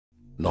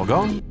Log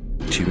on,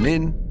 tune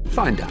in,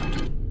 find out.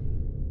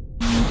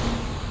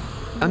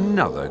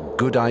 Another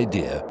good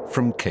idea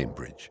from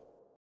Cambridge.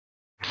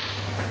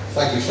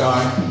 Thank you,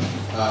 Shine.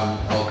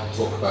 I'll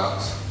talk about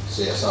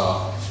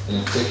CSR. And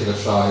in particular,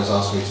 Shai has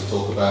asked me to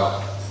talk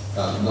about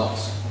not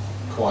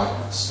quite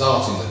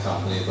starting the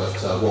company, but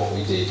what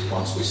we did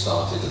once we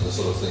started and the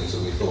sort of things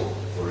that we thought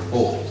were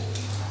important.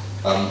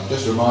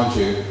 Just to remind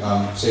you,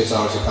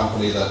 CSR is a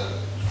company that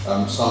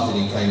started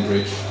in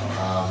Cambridge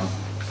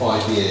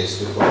 5 years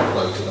before it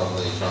floated on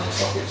the London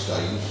Stock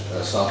Exchange.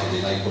 Started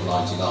in April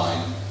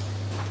 '99,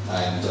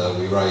 and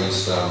we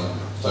raised a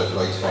total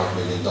of $85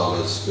 million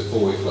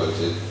before we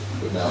floated.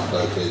 We've now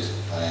floated,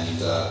 and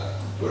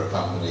we're a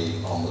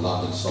company on the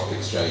London Stock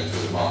Exchange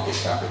with a market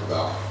cap of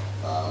about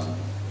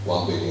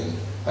 £1 billion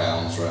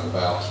round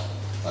about,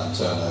 and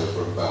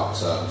turnover of about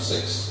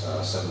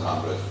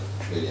 $700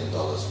 million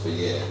per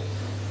year.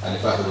 And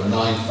in fact, there were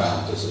 9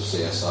 founders of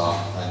CSR,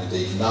 and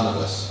indeed none of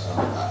us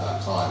at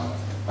that time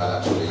had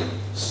actually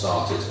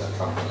started a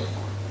company.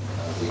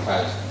 We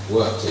had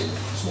worked in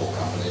small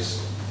companies,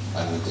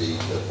 and indeed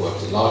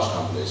worked in large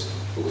companies,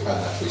 but we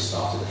hadn't actually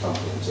started a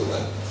company until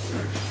then.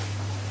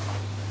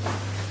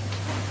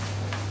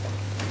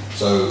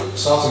 So,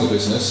 starting a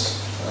business,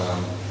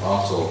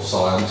 art or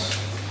science,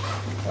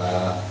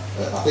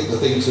 I think the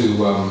thing to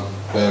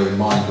bear in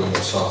mind when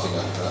you're starting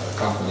a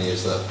company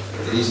is that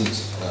it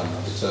isn't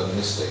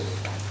deterministic.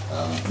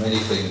 Many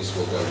things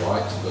will go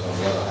right, but on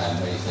the other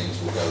hand, many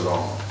things will go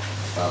wrong.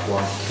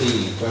 One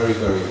key, very,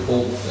 very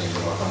important thing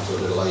that I'll come to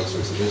a little later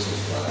is the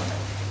business plan.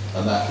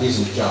 And that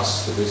isn't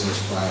just the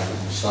business plan that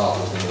you start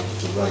with in order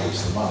to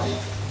raise the money,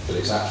 but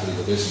it's actually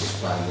the business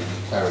plan that you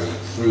carry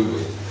through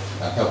with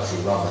and helps you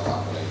run the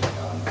company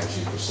as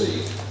you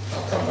proceed.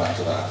 I'll come back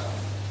to that.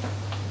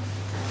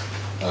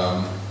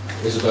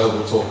 Isabel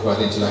will talk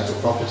about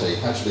intellectual property.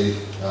 Actually,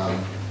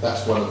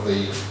 that's one of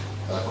the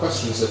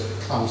questions that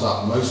comes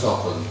up most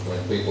often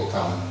when people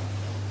come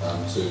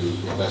to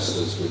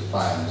investors with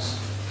plans.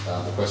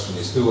 The question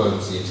is, who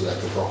owns the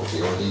intellectual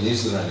property, or indeed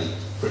is there any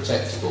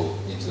protectable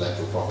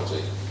intellectual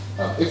property?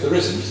 If there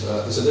isn't,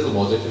 it's a little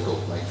more difficult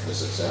making a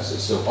success.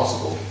 It's still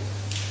possible,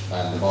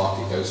 and the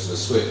market goes to the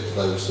swift.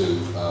 Those who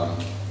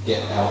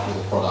get out with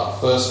the product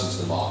first into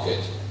the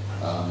market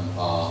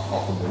are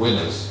often the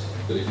winners.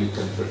 But if you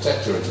can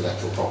protect your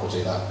intellectual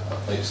property, that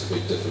makes a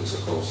big difference,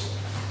 of course.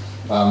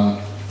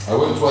 I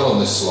won't dwell on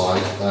this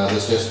slide.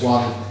 There's just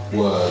one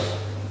word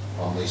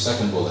on the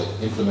second bullet,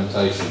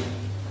 implementation,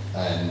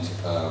 and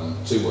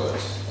 2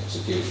 words,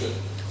 execution.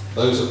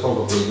 Those are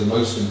probably the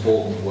most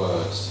important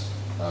words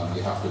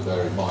you have to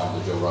bear in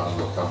mind as you're running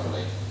your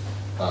company.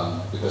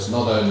 Because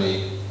not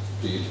only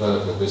do you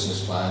develop your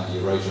business plan, do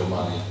you raise your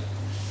money,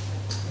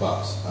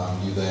 but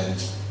you then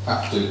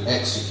have to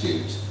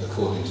execute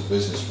according to the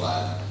business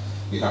plan.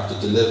 You have to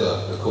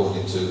deliver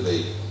according to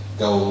the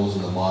goals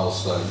and the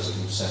milestones that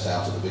you've set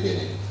out at the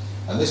beginning.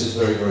 And this is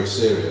very, very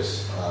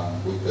serious.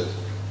 We could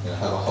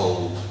have a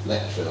whole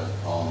lecture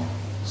on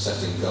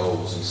setting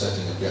goals and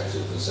setting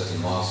objectives and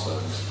setting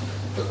milestones.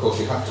 Of course,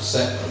 you have to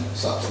set them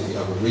such that you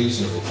have a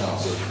reasonable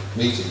chance of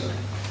meeting them.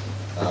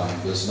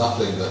 There's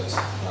nothing that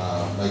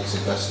makes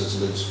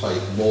investors lose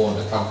faith more in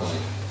a company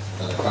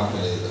than a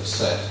company that's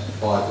set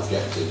 5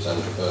 objectives over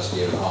the first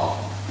year and a half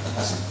and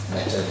hasn't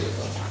met any of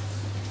them.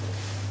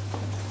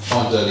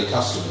 Find early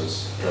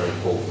customers, very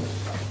important.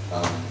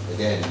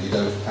 Again, you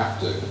don't have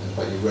to, in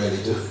fact you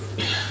rarely do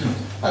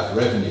have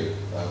revenue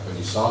when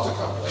you start a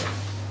company,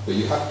 but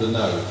you have to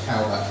know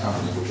how that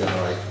company will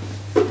generate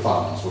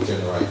funds, will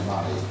generate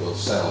money, will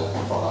sell the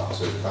product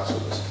to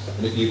customers.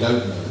 And if you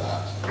don't know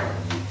that,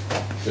 you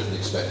shouldn't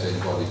expect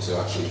anybody to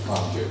actually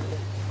fund you.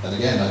 And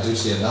again, I do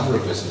see a number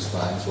of business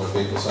plans where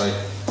people say,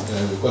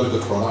 we've got a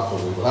good product, or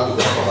we will have a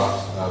good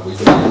product, we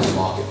bring it into the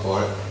market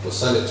for it, we'll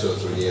sell it 2 or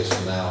 3 years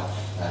from now,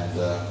 and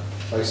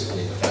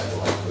basically, in effect,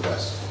 we'll hope for the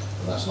best.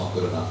 And that's not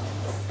good enough.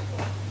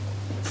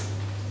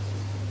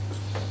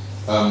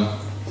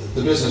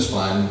 The business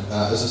plan,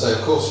 as I say,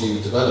 of course you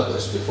develop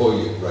this before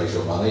you raise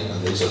your money,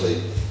 and these are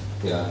the,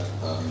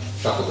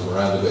 shuffle them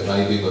around a bit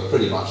maybe, but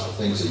pretty much the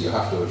things that you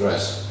have to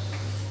address.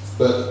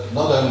 But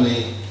not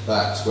only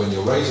that when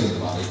you're raising the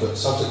money, but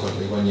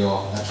subsequently when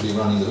you're actually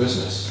running the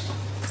business.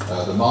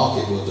 The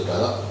market will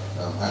develop.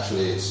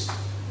 Actually, it's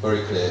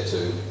very clear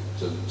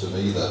to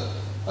me that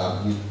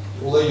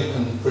although you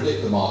can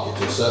predict the market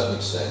to a certain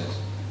extent,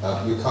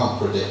 you can't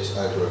predict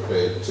over a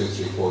period of 2,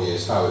 3, 4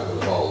 years how it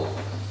will evolve.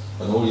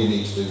 And all you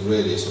need to do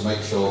really is to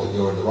make sure that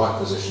you're in the right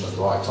position at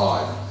the right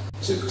time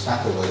to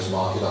tackle those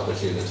market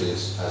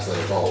opportunities as they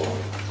evolve,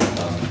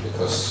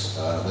 because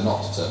they're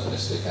not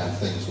deterministic and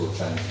things will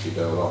change as you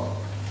go along.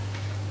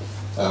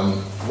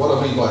 What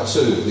I mean by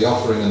 2, the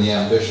offering and the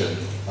ambition,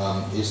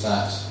 is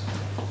that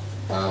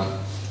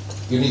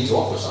you need to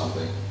offer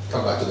something.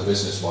 Come back to the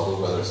business model,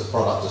 whether it's a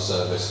product or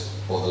service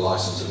or the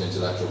license of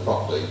intellectual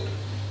property.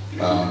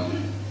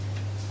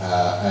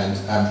 And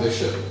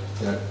ambition,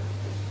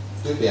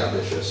 do be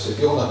ambitious. If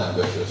you're not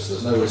ambitious,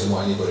 there's no reason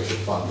why anybody should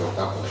fund your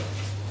company.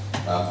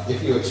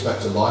 If you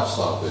expect a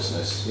lifestyle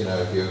business,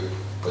 if you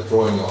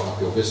drawing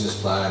up your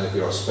business plan, if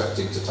you're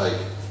expecting to take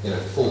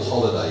full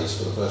holidays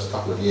for the first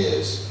couple of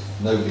years,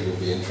 nobody will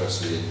be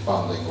interested in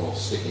funding or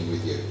sticking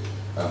with you.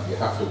 You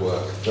have to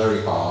work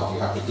very hard, you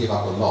have to give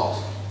up a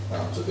lot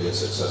to be a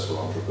successful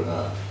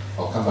entrepreneur.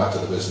 I'll come back to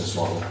the business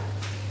model.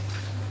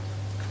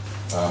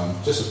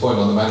 Just a point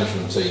on the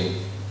management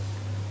team.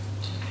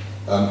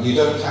 You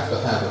don't have to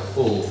have a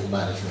full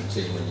management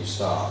team when you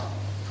start.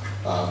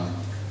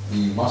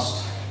 You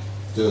must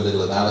do a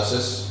little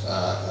analysis,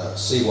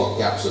 see what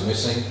gaps are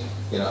missing.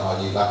 Are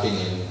you lacking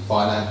in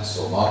finance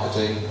or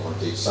marketing or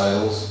indeed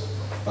sales?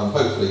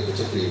 Hopefully,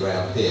 particularly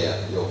around here,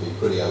 you'll be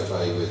pretty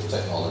okay with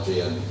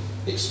technology and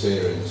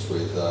experience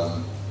with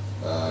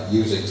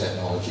using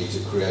technology to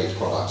create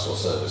products or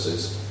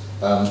services.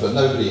 But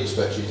nobody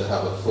expects you to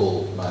have a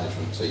full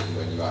management team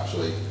when you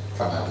actually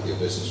come out with your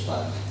business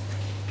plan.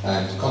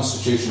 And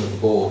constitution of the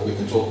board, we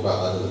can talk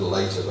about that a little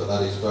later, but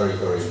that is very,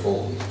 very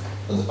important.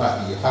 And the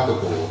fact that you have a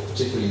board,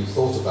 particularly you've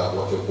thought about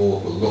what your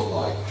board will look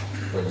like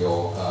when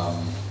you're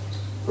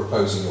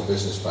proposing your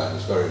business plan,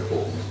 is very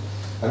important.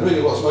 And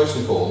really what's most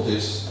important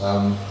is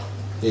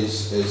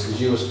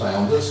you as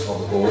founders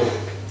on the board,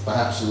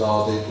 perhaps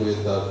larded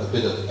with a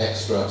bit of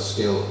extra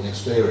skill and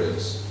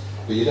experience.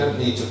 But you don't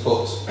need to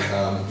put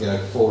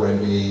 4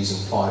 MBEs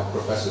and 5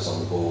 professors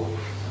on the board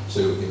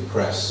to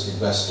impress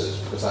investors,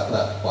 because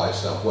that by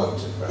itself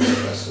won't impress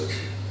investors.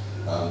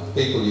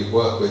 People you've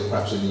worked with,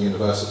 perhaps in the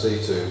university,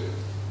 to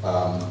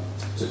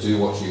do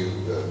what you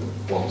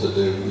want to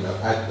do,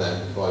 add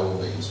them by all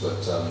means,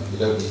 but you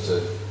don't need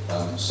to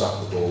stuff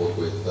the board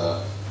with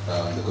the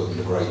good and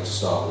the great to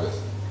start with.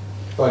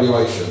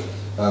 Valuation,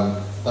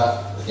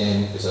 that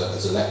again is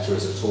a lecture,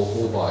 is a talk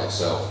all by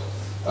itself,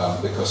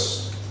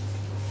 because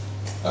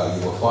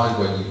you will find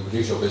when you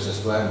produce your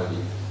business plan, when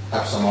you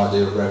have some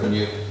idea of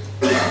revenue,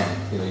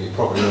 you've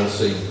probably all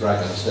seen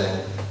Dragon's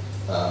Den.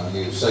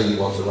 You say you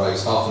want to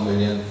raise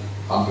 £500,000,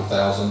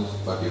 100,000,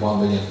 maybe £1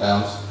 million,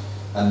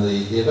 and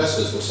the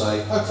investors will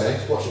say, okay,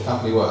 what's your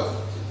company worth?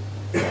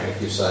 And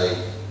if you say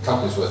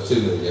company's worth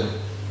 2 million,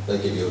 they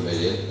give you $1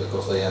 million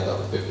because they end up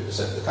with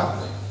 50% of the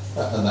company,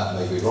 and that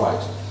may be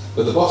right.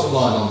 But the bottom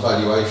line on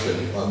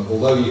valuation,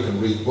 although you can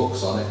read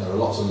books on it, and there are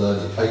lots of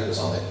learning papers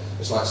on it,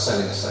 it's like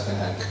selling a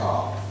second-hand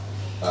car.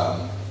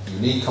 You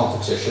need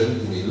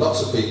competition, you need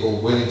lots of people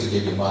willing to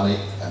give you money,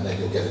 and then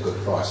you'll get a good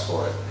price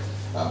for it.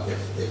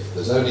 If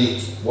there's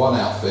only one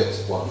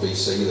outfit, one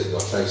VC that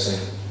you're chasing,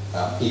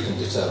 he can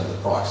determine the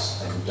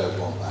price, and you don't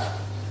want that.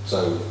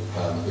 So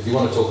if you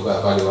want to talk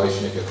about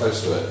valuation, if you're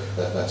close to it,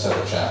 let's have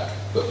a chat.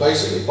 But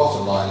basically,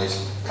 bottom line is,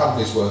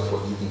 company's worth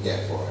what you can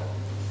get for it.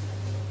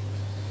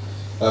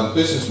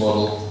 Business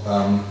model,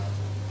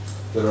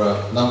 there are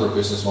a number of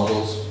business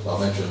models. I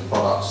mentioned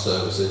products,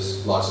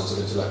 services, license of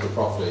intellectual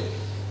property.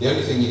 The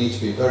only thing you need to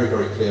be very,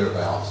 very clear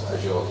about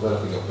as you're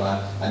developing your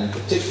plan, and in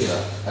particular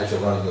as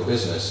you're running your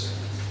business,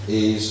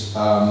 is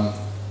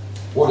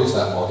what is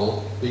that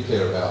model, be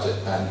clear about it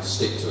and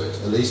stick to it,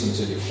 at least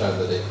until you've shown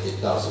that it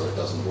does or it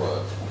doesn't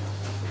work.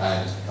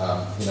 And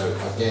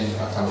again,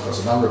 I come across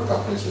a number of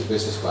companies with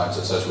business plans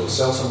that says we'll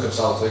sell some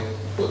consulting,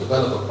 we'll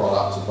develop a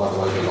product, and by the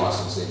way, we'll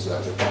license the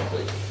intellectual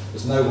property.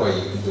 There's no way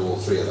you can do all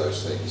 3 of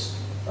those things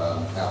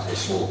out of a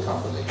small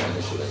company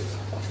initially.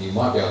 You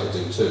might be able to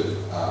do 2,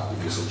 but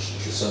you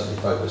should certainly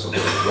focus on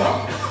doing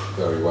 1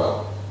 very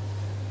well.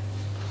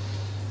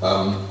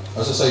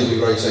 As I say, we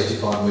raised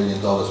 $85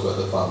 million worth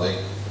of funding,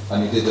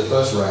 and you did the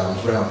first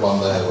round. Round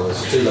 1 there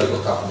was 2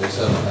 local companies,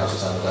 Herman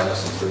Houses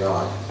Amadeus and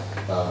 3i.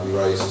 We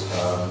raised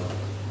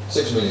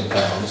 £6 million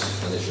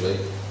initially,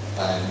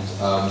 and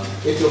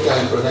if you're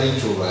going for an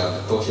angel round,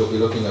 of course, you'll be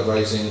looking at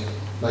raising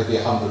maybe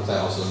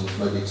 100,000,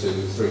 maybe to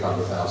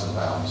 300,000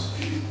 pounds.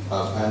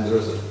 And there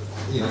is a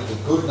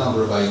good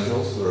number of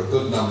angels. There are a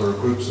good number of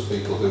groups of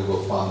people who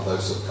will fund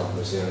those sort of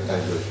companies here in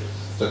Cambridge.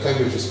 So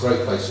Cambridge is a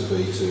great place to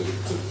be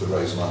to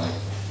raise money.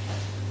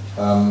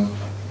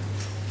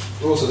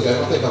 Also,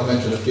 I think I've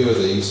mentioned a few of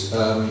these.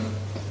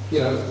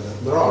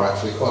 There are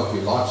actually quite a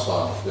few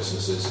lifestyle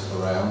businesses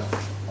around,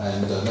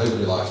 and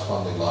nobody likes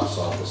funding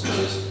lifestyle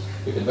businesses.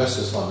 If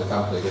investors fund a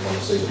company, they want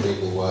to see the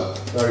people work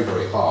very,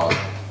 very hard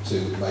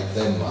to make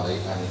them money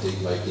and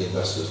indeed make the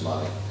investors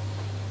money.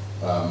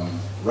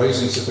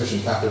 Raising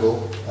sufficient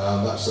capital,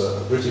 that's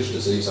a British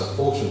disease,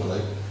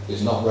 unfortunately,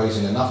 is not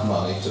raising enough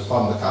money to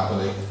fund the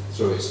company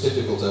through its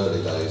difficult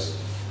early days.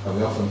 And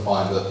we often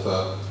find that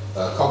for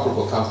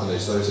comparable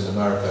companies, those in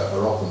America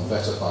are often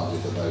better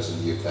funded than those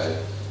in the UK,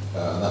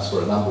 and that's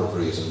for a number of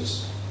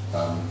reasons.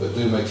 But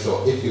do make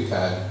sure, if you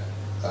can,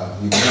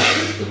 you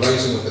match the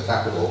raising of the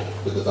capital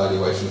with the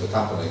valuation of the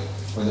company.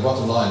 I mean, the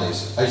bottom line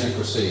is, as you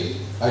proceed,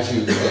 as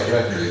you get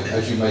revenue,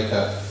 as you make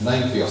a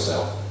name for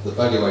yourself, the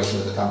valuation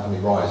of the company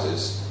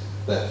rises.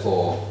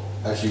 Therefore,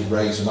 as you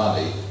raise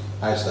money,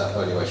 as that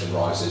valuation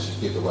rises,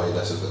 you give away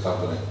less of the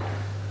company.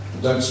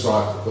 And don't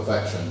strive for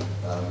perfection.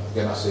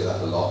 Again, I see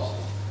that a lot.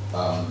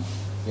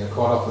 Quite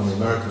often the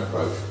American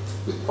approach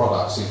with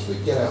products seems to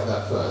be get out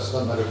there first. It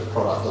doesn't matter if the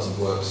product doesn't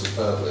work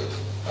superbly.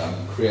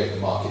 Create the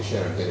market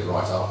share and get it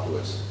right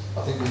afterwards.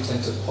 I think we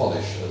tend to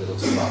polish a little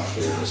too much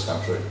here in this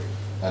country.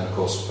 and of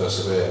course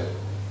persevere.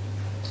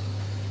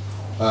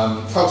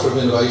 Culture of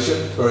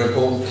innovation, very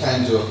important,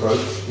 can-do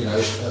approach. You know,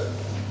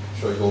 I'm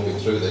sure you've all been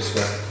through this,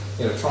 but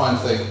you know, try and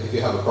think, if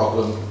you have a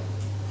problem,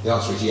 the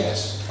answer is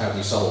yes. How do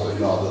you solve it,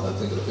 rather than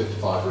think of the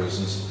 55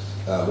 reasons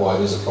why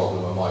it is a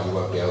problem and why you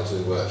won't be able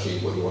to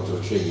achieve what you want to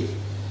achieve.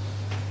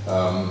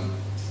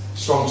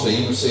 Strong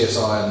team.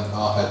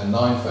 CSI had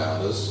 9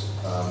 founders.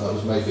 That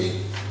was maybe,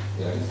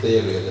 you know, in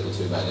theory a little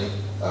too many.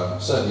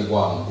 Certainly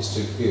 1 is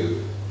too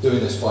few. Doing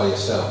this by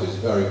yourself is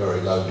very,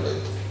 very lonely.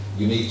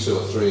 You need 2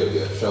 or 3 of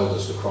you,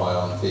 shoulders to cry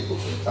on, people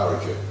to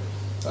encourage you.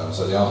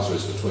 So the answer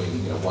is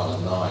between 1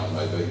 and 9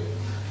 maybe.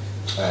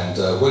 And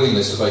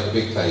willingness to bake a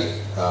big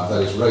cake,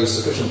 that is, raise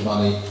sufficient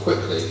money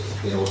quickly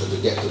in order to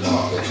get to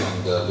market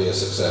and be a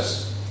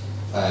success.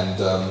 And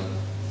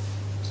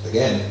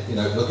again,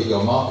 look at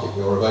your market,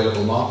 your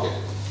available market.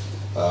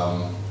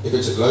 If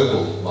it's a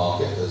global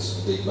market, as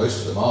indeed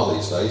most of them are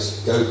these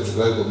days, go for the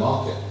global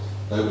market.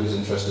 Nobody's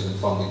interested in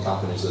funding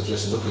companies that are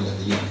just looking at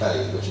the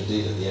UK, which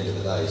indeed at the end of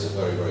the day is a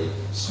very, very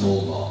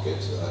small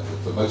market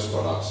for most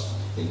products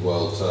in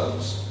world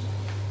terms.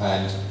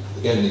 And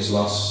again, these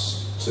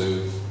last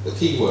 2, the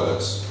key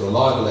words: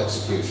 reliable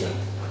execution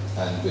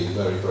and be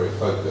very, very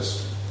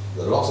focused.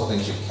 There are lots of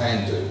things you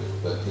can do,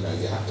 but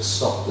you have to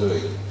stop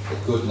doing a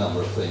good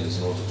number of things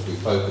in order to be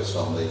focused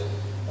on the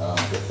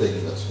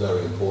thing that's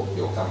very important for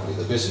your company,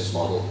 the business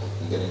model,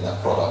 and getting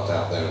that product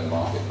out there in the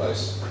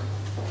marketplace.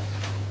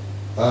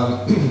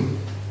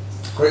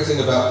 Great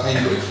thing about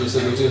Cambridge is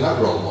that we do have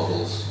role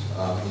models.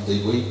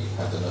 Indeed, we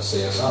have them at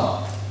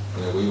CSR.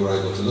 We were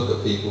able to look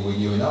at people we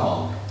knew in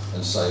ARM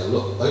and say,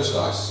 look, those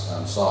guys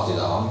started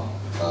ARM.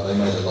 They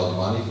made a lot of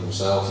money for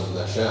themselves and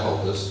their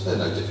shareholders. They're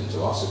no different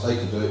to us. If they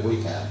can do it,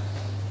 we can.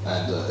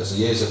 And as the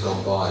years have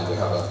gone by, we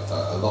have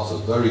a lot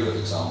of very good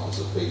examples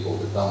of people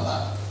who've done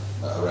that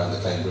around the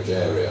Cambridge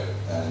area.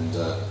 And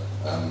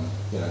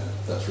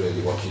that's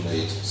really what you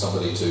need.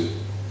 Somebody to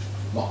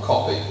not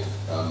copy,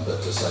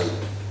 but to say,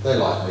 they're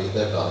like me,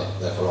 they've done it,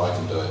 therefore I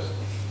can do it.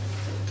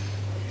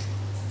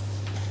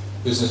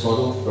 Business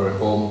model, very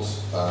important.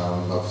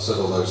 I've said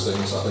all those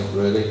things. I think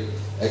really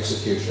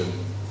execution,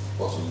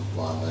 bottom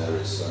line there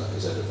is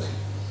everything.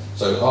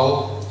 So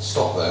I'll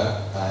stop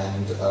there,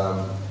 and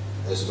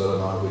Isabel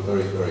and I will be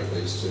very, very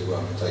pleased to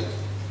take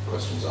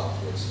questions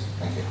afterwards.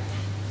 Thank you.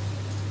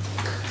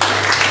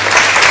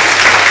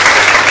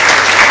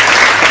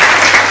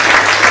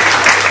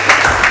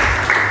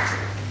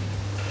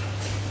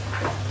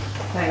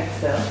 Thanks,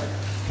 Phil.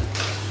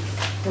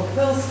 Well,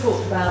 Phil's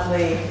talked about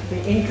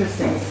the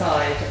interesting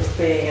side of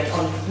being an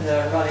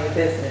entrepreneur running a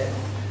business.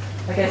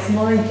 I guess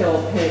my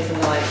job here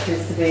tonight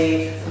is to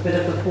be a bit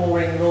of a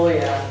boring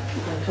lawyer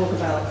and talk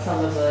about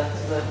some of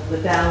the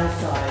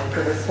downsides,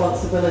 the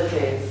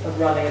responsibilities of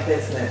running a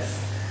business.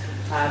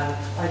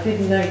 I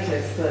did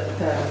notice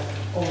that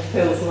on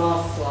Phil's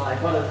last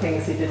slide, one of the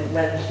things he didn't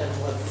mention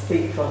was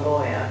speak for a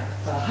lawyer.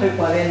 I hope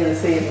by the end of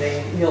this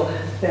evening you'll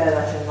bear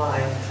that in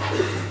mind.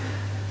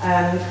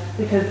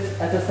 Because,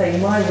 as I say,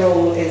 my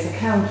role is a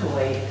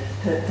counterweight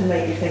to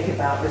make you think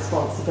about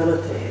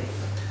responsibilities.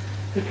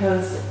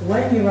 Because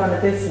when you run a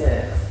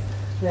business,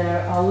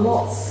 there are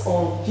lots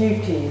of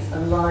duties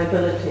and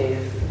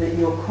liabilities that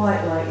you're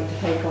quite likely to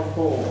take on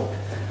board.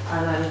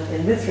 And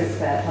in this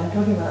respect, I'm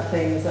talking about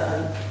things that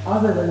are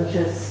other than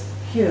just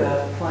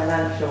pure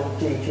financial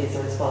duties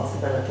or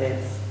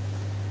responsibilities.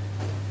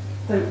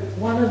 So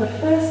one of the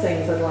first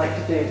things I'd like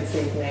to do this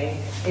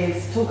evening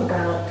is talk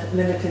about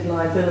limited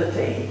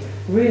liability.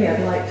 Really,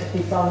 I'd like to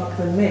debunk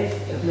the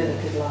myth of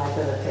limited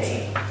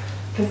liability.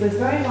 Because there's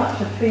very much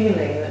a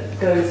feeling that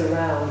goes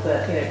around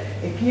that,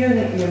 if you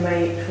and your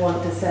mate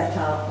want to set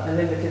up a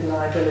limited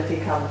liability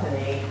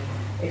company,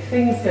 if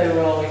things go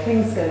wrong, if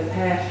things go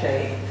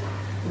pear-shaped,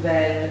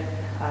 then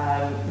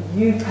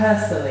you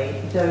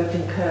personally don't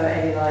incur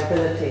any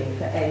liability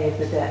for any of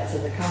the debts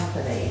of the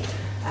company.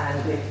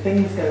 And if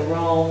things go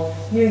wrong,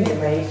 you and your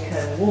mate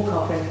can walk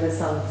off into the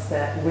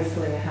sunset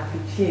whistling a happy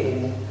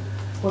tune.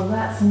 Well,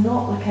 that's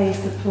not the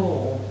case at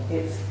all.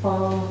 It's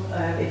far,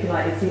 if you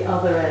like, it's the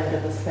other end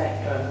of the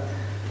spectrum.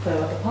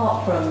 So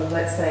apart from,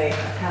 let's say,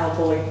 a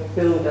cowboy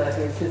builder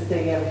who's just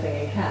doing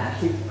everything in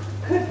cash, you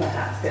could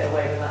perhaps get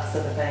away with that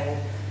sort of thing.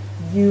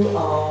 You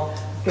are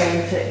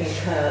going to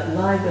incur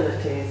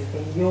liabilities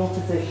in your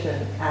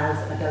position as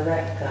a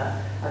director,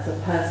 as a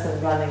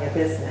person running a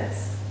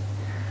business.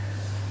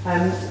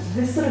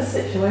 This sort of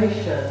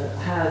situation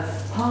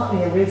has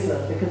partly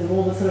arisen because of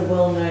all the sort of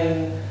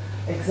well-known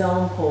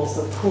examples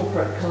of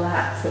corporate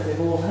collapse that we've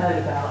all heard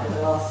about in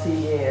the last few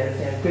years,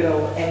 good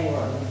old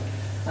Enron.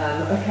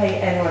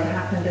 Okay, Enron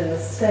happened in the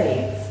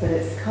States, but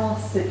it's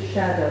cast its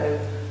shadow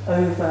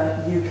over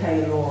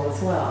UK law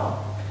as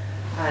well.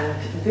 And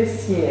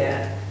this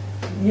year,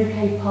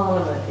 UK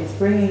Parliament is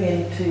bringing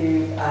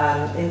into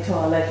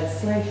our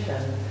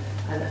legislation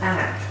an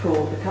act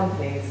called the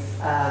Companies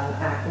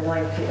Act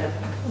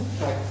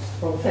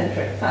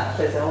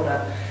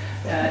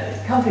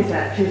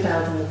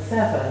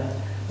 2007,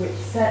 which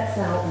sets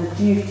out the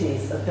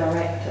duties of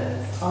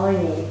directors,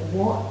 i.e.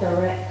 what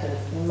directors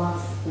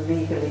must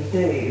legally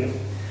do.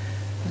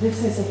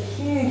 This is a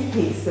huge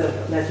piece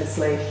of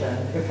legislation.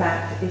 In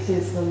fact, it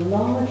is the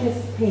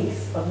largest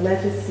piece of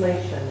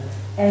legislation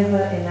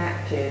ever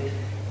enacted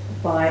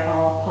by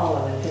our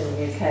Parliament in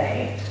the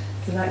UK.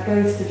 So that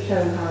goes to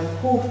show how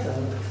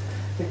important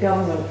the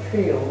government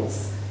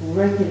feels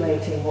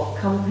regulating what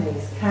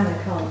companies can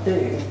and can't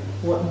do,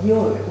 what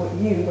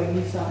you, when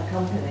you start a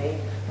company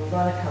and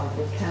run a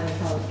company, can and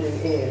can't do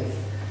is.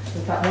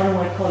 In fact, one of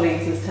my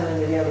colleagues was telling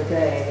me the other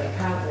day that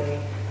apparently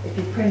if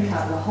you print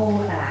out the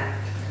whole Act,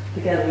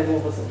 together with all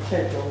the sort of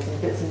schedules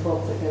and bits and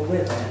bobs that go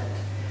with it,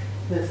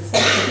 the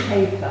stack of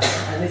paper,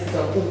 and this is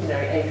on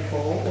ordinary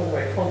A4,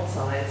 ordinary font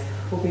size,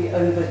 will be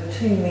over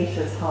 2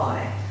 metres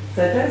high.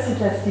 So don't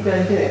suggest you go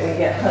and do it when you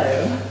get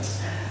home,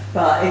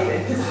 but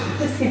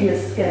just give you a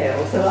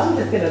scale. So I'm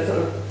just going to sort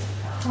of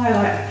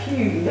highlight a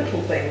few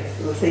little things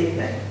this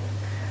evening.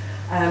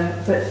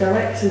 But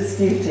directors'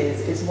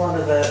 duties is one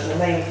of the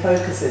main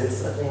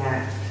focuses of the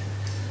Act,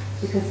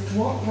 because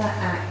what that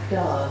Act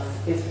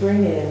does is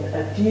bring in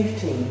a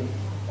duty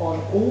on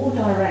all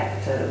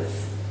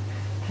directors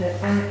to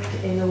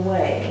act in a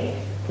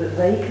way that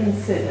they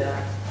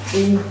consider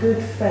in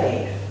good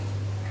faith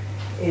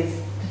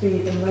is to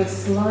be the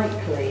most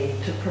likely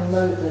to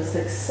promote the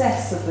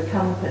success of the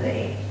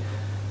company,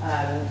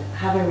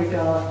 having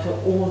regard to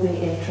all the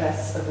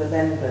interests of the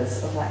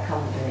members of that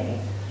company.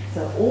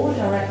 So all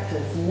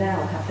directors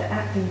now have to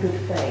act in good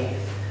faith,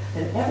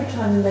 and every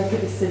time they make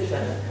a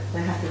decision,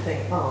 they have to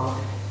think,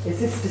 is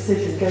this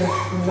decision going to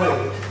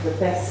promote the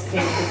best,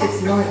 is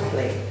this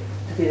likely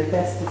to be the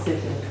best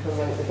decision to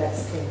promote the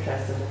best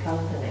interests of the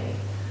company?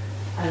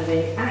 And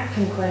the Act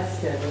in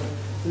question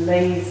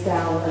lays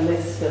down a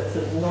list of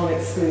sort of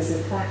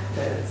non-exclusive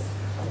factors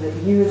that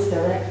you as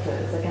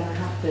directors are going to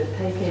have to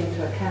take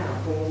into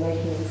account when you're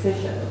making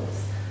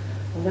decisions.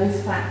 And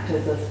those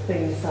factors are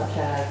things such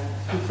as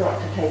you've got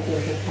to take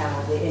into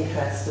account the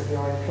interests of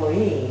your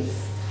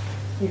employees.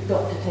 You've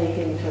got to take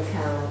into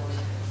account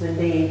the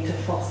need to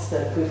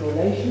foster good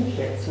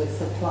relationships with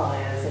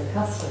suppliers and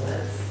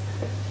customers.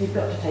 You've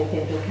got to take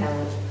into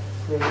account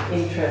the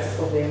interests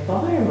of the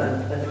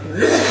environment and the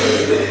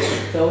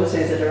community. So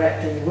obviously as a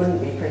director you wouldn't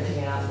be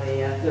printing out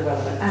the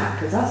relevant Act,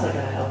 because that's not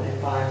going to help the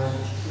environment.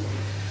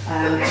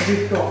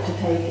 You've got to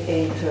take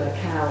into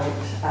account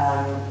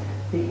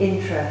the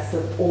interests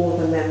of all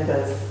the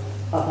members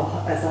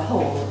as a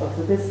whole of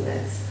the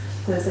business.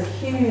 So there's a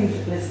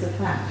huge list of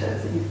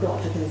factors that you've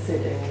got to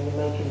consider when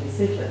you're making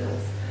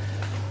decisions.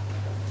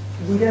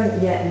 We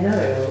don't yet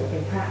know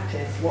in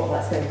practice what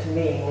that's going to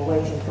mean. We're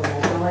waiting for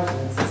more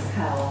guidance as to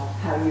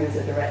how you as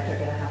a director are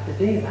going to have to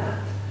do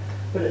that.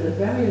 But at the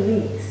very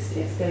least,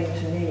 it's going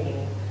to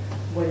mean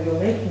when you're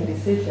making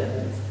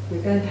decisions,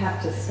 you're going to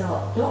have to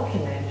start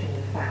documenting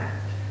the fact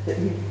that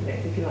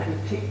if you like, you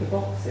tick the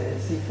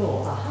boxes, you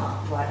thought,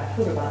 right, I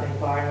thought about the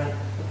environment,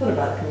 I thought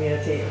about the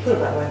community, I thought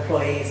about my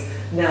employees,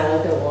 now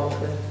I'll go on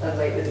and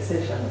make the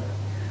decision.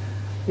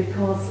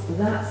 Because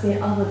that's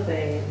the other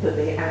thing that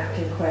the Act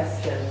in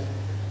question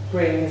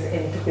brings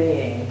into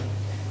being.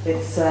 It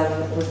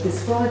was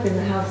described in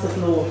the House of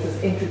Lords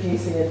as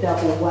introducing a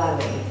double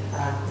whammy.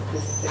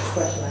 This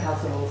expression the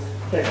House of Lords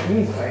don't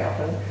use very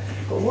often.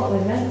 But what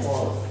they meant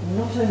was,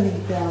 not only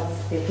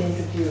does it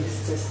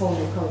introduce this whole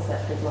new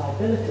concept of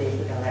liability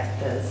for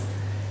directors,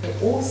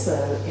 it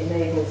also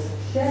enables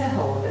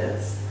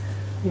shareholders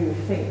who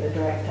think the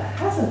director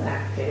hasn't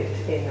acted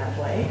in that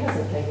way,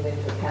 hasn't taken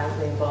into account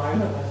the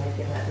environment when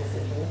making that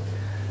decision,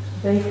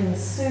 they can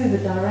sue the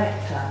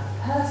director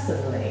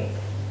personally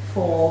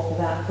for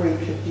that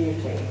breach of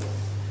duty.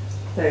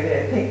 So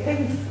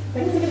things are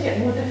going to get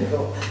more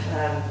difficult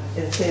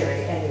in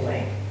theory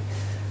anyway.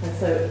 And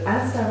so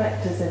as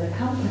directors in a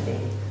company,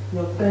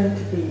 you're going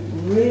to be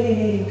really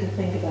needing to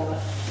think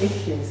about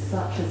issues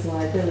such as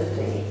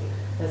liability.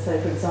 And so,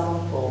 for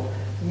example,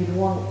 you'd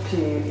want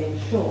to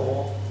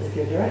ensure, if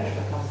you're a director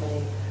of a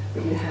company,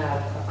 that you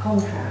have a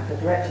contract, a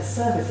director's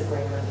service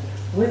agreement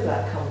with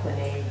that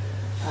company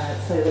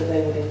so that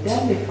they would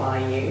indemnify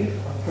you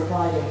and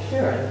provide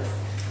insurance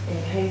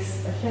in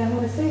case a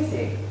shareholder sues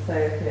you. So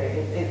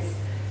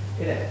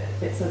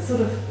it's a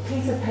sort of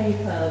piece of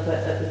paper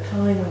that at the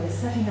time when you're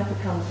setting up a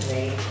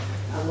company,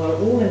 and we're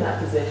all in that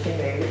position,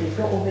 you've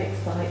got all the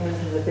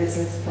excitement of the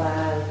business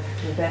plan,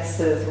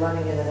 investors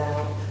running in and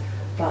out,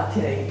 but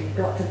you've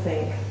got to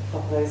think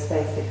of those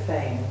basic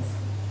things.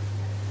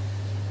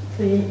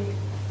 The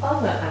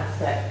other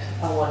aspect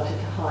I wanted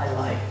to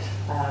highlight,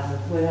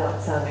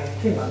 without sounding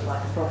too much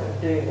like a prophet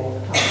of doom all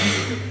the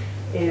time,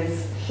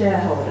 is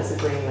shareholders'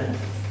 agreements.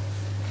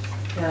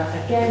 Now,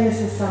 again, this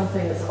is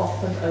something that's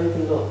often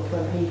overlooked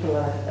when people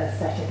are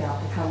setting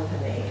up a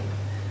company.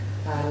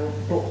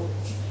 But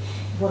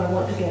what I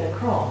want to get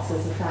across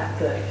is the fact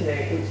that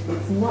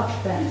it's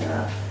much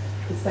better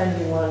to spend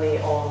your money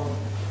on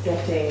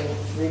getting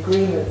the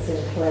agreements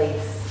in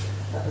place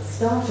at the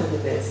start of the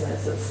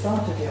business, at the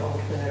start of your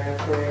entrepreneurial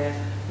career,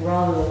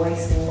 rather than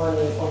wasting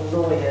money on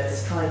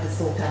lawyers trying to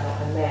sort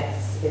out a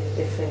mess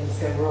if things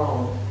go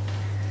wrong.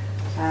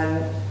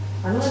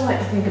 And I like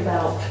to think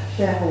about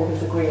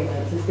shareholders'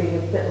 agreements as being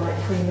a bit like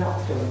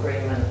prenuptial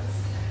agreements.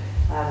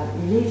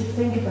 You need to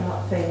think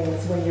about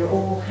things when you're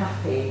all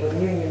happy, when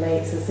you and your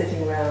mates are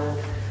sitting around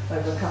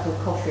over a cup of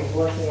coffee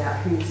working out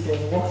who's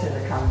doing what in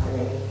the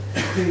company,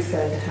 who's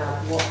going to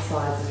have what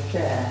size of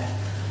share,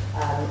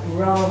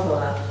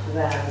 rather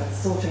than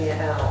sorting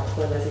it out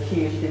when there's a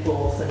huge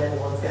divorce and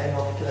everyone's going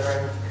off to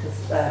their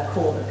own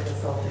corner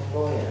consulting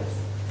lawyers.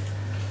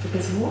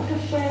 Because what a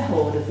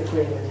shareholders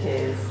agreement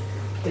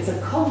is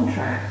a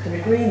contract, an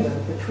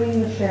agreement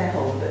between the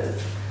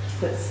shareholders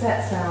that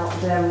sets out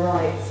their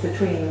rights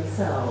between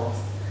themselves.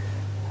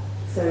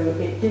 So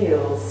it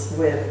deals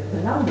with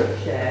the number of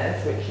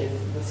shares, which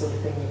is the sort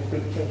of thing you would be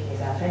thinking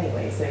about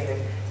anyway. So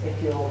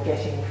if you're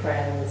getting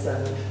friends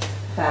and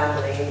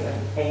family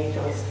and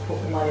angels to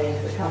put money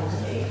into the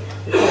company,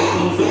 it's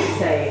very easy to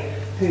say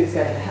who's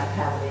going to have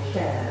how many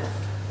shares.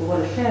 But what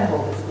a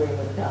shareholders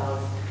agreement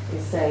does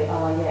is say,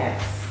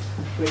 yes,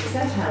 we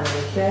accept how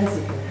many shares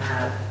you can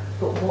have,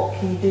 but what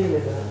can you do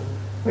with them?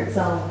 For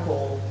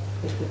example,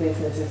 if the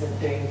business isn't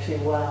doing too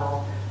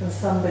well and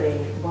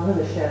one of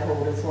the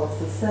shareholders wants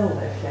to sell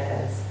their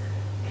shares,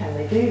 can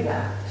they do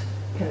that?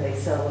 Can they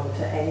sell them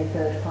to any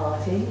third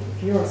party?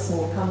 If you're a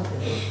small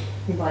company,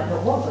 you might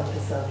not want them to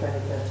sell to any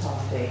third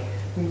party.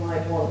 You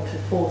might want to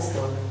force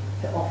them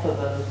to offer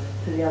them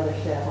to the other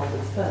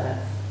shareholders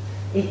first.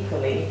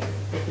 Equally,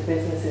 if the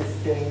business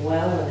is doing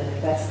well and an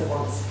investor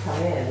wants to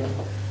come in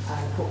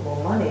and put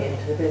more money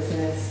into the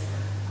business,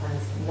 and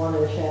one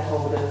of the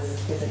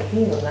shareholders isn't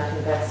keen on that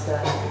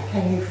investor,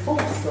 can you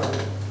force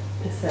them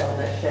to sell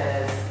their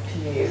shares to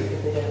you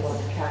if they don't want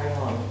to carry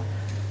on?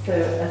 So,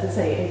 as I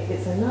say,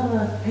 it's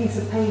another piece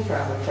of paper,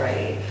 I'm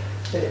afraid,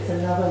 but it's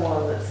another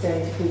one that's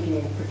going to give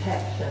you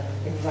protection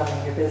in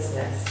running your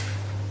business.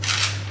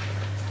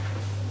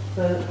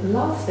 The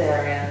last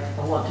area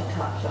I want to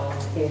touch on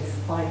is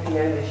IP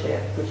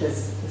ownership, which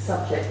is a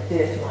subject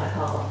dear to my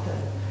heart, and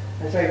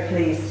I'm very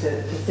pleased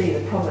to see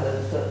the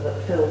prominence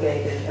that Phil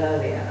gave it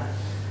earlier.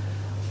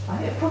 I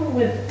think the problem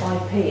with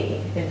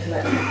IP,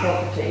 intellectual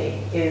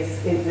property,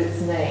 is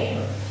its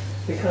name,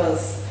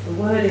 because the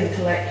word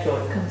intellectual,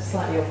 it comes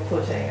slightly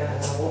off-putting. I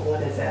don't know,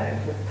 what is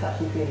it? It's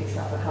touchy-feely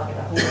stuff, I can't get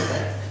a hold of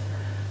it.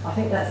 I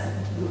think that's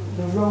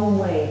the wrong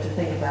way to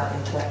think about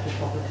intellectual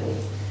property.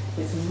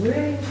 It's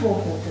really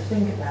important to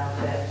think about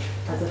it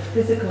as a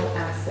physical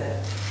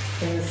asset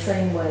in the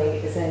same way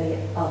as any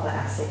other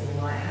asset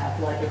you might have,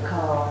 like your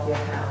car, your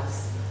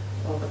house,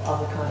 or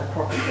other kind of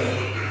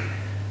property.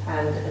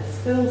 And as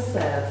Phil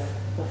says,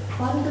 the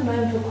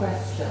fundamental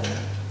question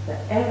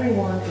that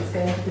everyone is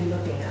going to be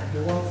looking at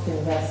who wants to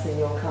invest in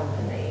your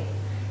company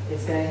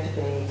is going to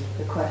be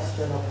the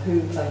question of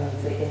who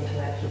owns the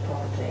intellectual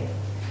property.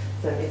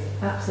 So it's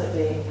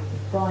absolutely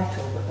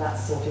vital that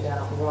that's sorted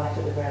out right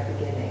at the very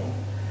beginning.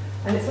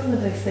 And it's one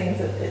of those things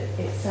that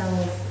it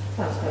sounds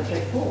quite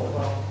straightforward.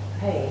 Well,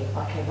 hey,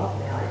 I came up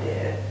with the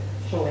idea,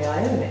 surely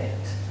I own it.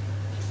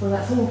 Well,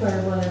 that's all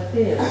very well and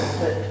good,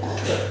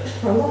 but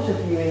for a lot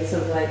of you in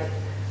sort of like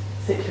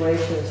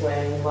situations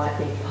where you might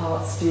be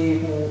part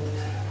student,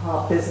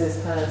 part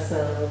business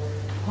person,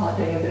 part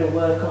doing a bit of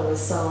work on the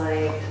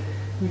side,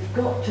 you've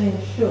got to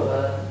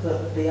ensure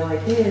that the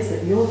ideas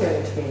that you're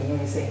going to be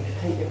using to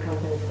take your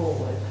company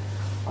forward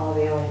are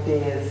the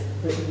ideas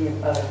that you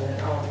own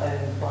and aren't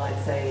owned by,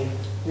 say,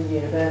 the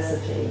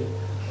university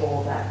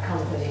or that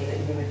company that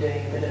you were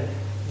doing a bit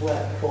of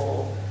work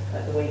for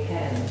at the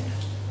weekend.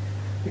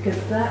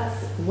 Because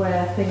that's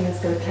where things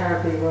go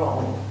terribly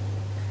wrong.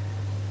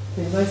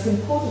 The most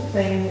important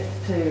thing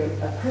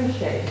to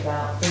appreciate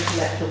about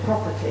intellectual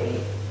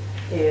property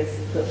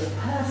is that the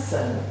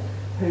person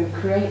who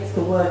creates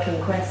the work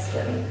in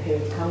question, who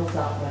comes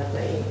up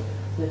with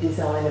the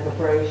design of a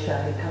brochure,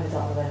 who comes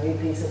up with a new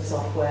piece of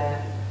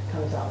software,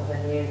 comes up with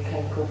a new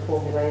chemical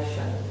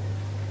formulation,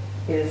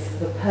 is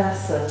the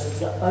person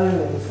that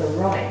owns the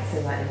rights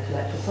in that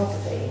intellectual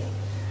property.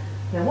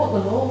 Now what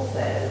the law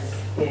says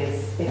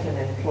is if an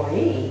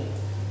employee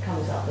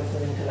comes up with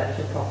some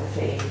intellectual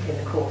property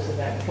in the course of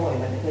their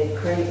employment, if they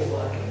create the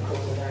work in the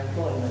course of their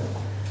employment,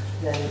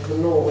 then the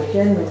law would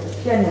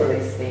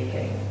generally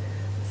speaking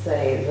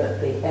say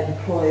that the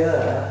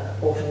employer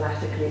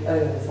automatically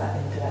owns that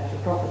intellectual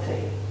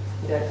property.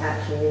 You don't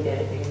actually need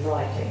anything in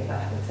writing, but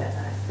having said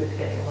that, it's good to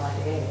get it in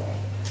writing anyway.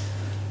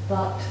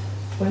 But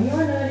when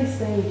you're an early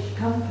stage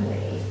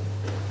company,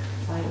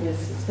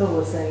 as Phil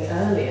was saying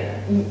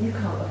earlier, you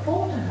can't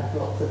afford to have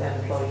lots of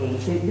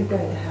employees. You're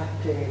going to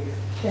have to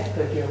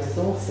shepherd your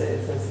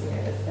resources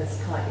as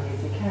tightly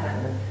as you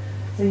can.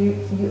 So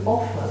you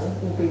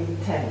often will be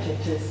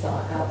tempted to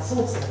start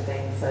outsourcing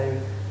things.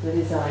 So the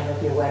design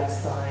of your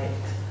website,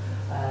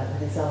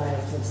 the design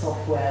of some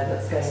software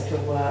that's going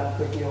to work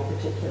with your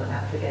particular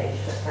application,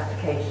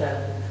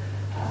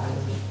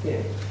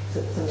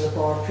 some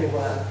laboratory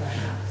work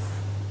perhaps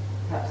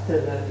to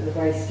the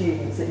very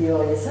students that you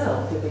are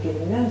yourself. You'll be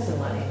giving them some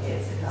money in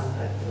years to come,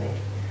 hopefully.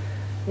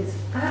 It's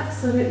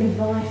absolutely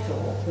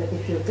vital that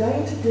if you're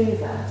going to do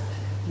that,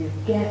 you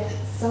get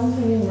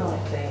something in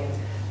writing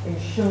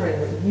ensuring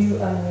that you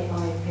own the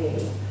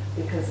IP,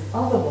 because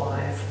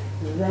otherwise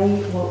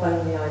they will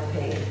own the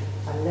IP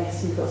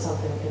unless you've got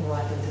something in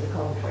writing to the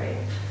contrary.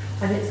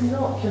 And it's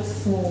not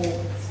just small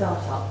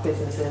start-up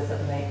businesses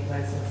that make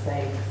those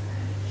mistakes.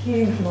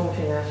 Huge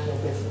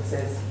multinational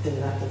businesses do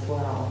that as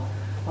well.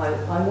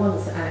 I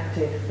once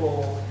acted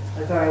for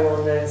a very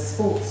well-known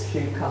sports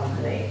shoe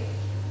company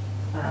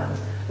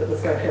that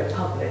was going to go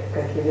public,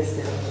 going to be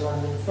listed on the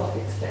London Stock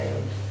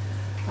Exchange.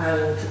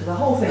 And the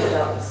whole thing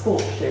about the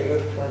sports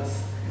shoe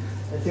was,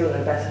 as you'll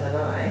know better than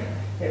I,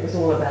 it was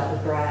all about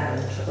the brand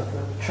of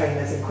the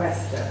trainers in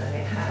question, and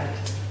it had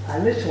a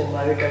little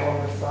logo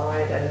on the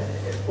side, and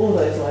all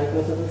those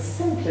logos are the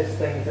simplest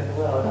things in the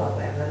world, aren't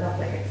they? And they're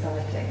nothing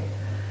exciting.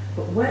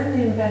 But when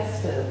the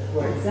investors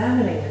were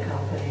examining the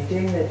company,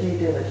 doing their due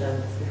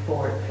diligence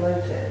before it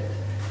floated,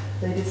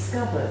 they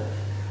discovered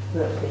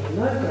that the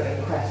logo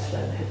in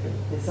question had been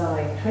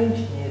designed 20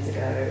 years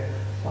ago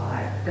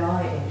by a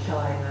guy in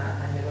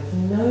China, and there was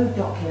no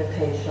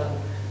documentation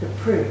to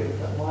prove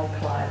that my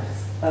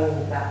clients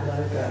owned that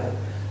logo.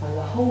 And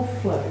the whole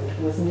float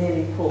was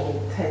nearly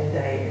pulled 10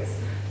 days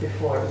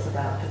before it was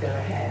about to go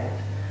ahead.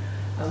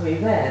 And we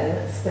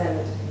then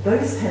spent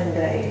those 10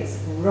 days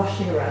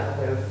rushing around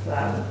with,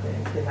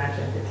 you can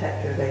imagine,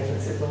 detective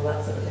agencies and all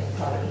that sort of thing,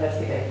 private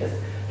investigators,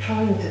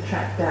 trying to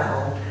track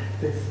down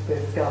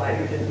this guy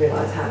who didn't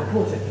realise how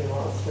important he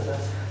was to the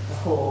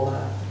whole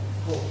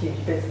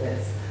huge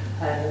business.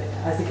 And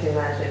as you can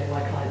imagine,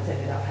 my clients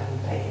ended up having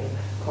paid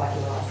quite a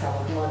large sum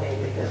of money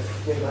because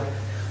we were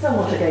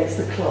somewhat against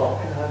the clock,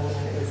 and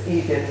it was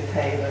easier to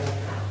pay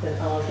than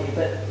argue.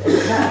 But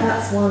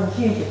that's one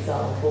huge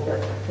example,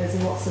 but there's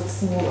lots of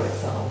smaller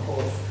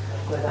examples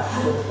where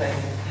that sort of thing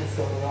has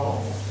gone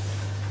wrong.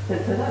 So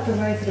that's a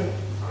very sort of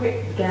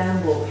quick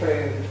gamble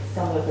through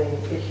some of the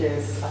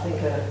issues I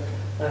think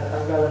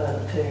are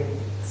relevant to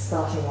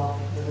starting off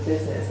with a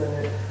business,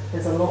 and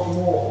there's a lot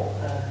more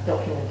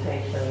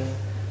documentation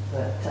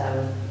that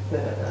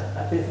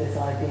a business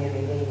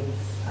ideally needs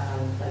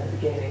at the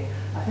beginning.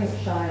 I think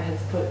Shire has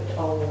put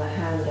on the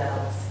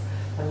handouts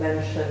a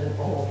mention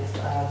of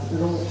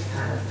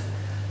Launchpad,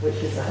 which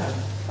is a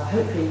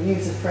hopefully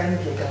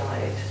user-friendly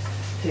guide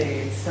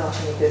to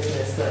starting a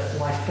business that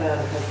my firm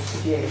has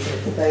produced.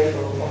 It's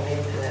available on the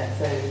internet,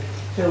 so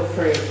feel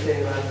free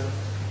to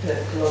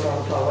log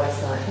on to our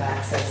website to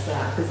access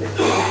that, because it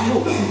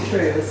talks you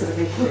through the sort of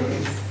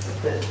issues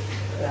that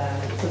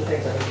sort of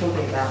things I've been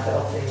talking about, but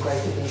also in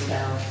greater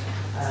detail,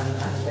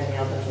 and many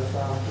others as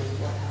well. If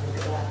you want to have a look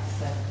at that.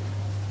 So,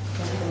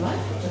 thank you very much.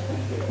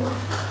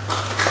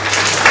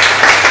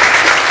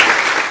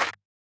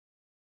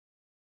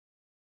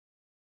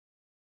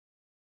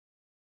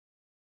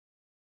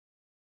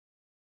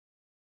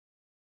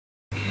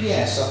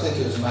 Yes, I think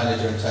it was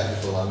manager and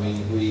technical. I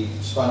mean, we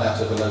spun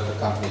out of a local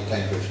company,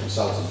 Cambridge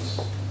Consultants,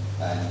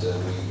 and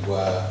we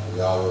are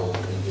all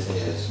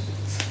engineers.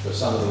 But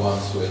some of the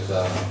ones with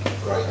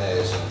grey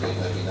hairs and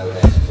maybe no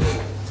hairs at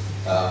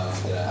all,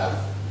 have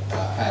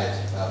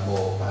had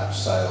more perhaps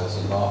sales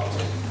and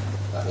marketing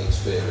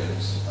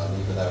experience,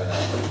 even though in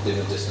a dim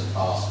and distant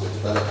past we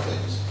developed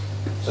things.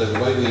 So the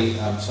way we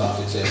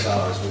started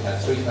CSR is we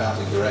had 3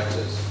 founding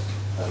directors,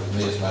 with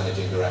me as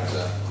managing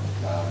director,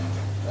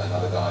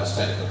 another guy as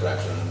technical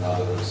director, and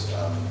another as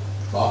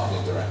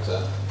marketing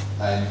director,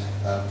 and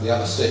the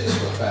other 6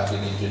 were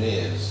founding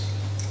engineers,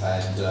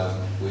 and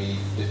we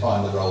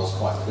defined the roles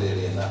quite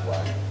clearly in that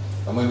way.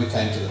 And when we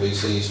came to the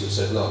VCs, we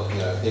said, look,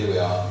 here we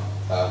are,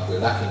 we're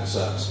lacking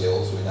certain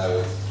skills. We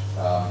know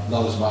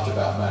not as much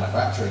about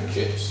manufacturing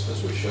chips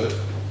as we should,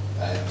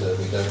 and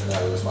we don't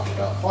know as much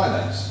about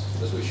finance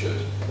as we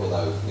should,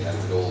 although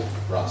we'd all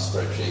run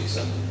spreadsheets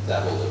and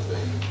dabbled at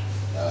being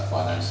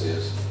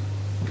financiers.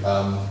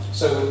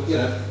 So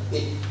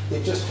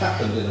it just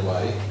happened in a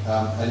way,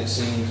 and it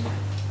seemed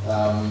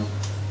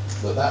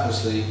that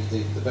was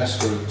the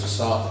best group to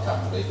start the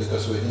company,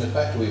 because in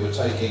effect we were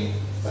taking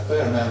a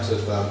fair amount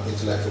of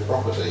intellectual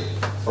property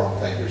from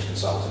Cambridge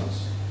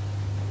Consultants,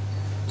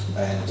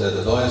 and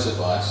the lawyer's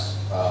advice,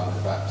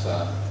 in fact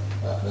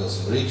Mills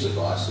and Reeves'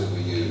 advice, who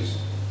we used,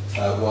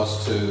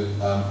 was to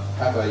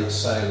have a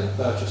sale and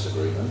purchase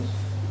agreement,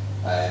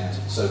 and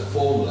so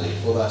formally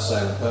for that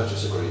sale and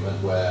purchase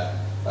agreement, where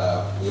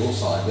we all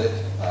signed it,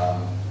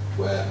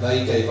 where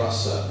they gave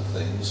us certain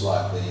things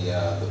like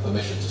the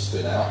permission to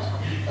spin out.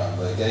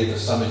 They gave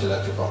us some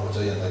intellectual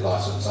property and they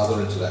licensed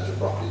other intellectual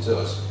property to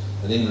us,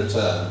 and in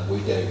return we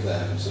gave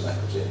them some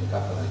equity in the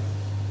company.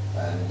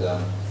 And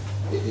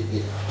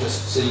it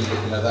just seemed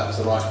that that was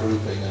the right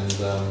grouping, and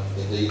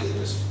indeed it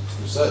was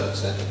to a certain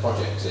extent the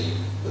project team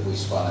that we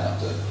spun out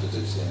to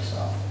do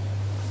CSR.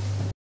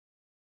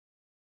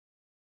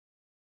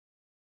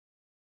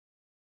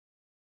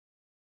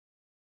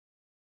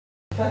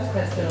 First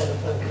question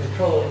on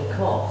controlling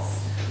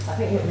costs. I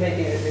think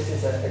maybe this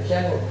is a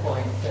general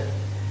point that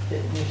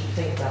you should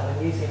think about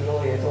when using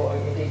lawyers, or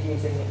indeed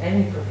using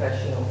any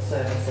professional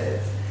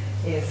services,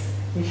 is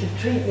you should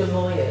treat your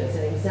lawyers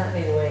in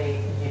exactly the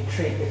way you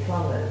treat your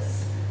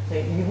plumbers. So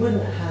you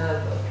wouldn't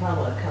have a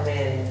plumber come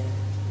in,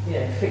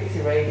 fix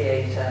your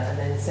radiator and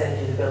then send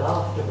you the bill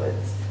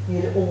afterwards.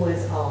 You'd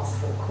always ask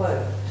for a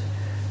quote.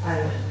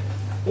 And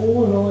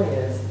all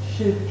lawyers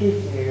should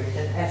give you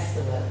an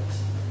estimate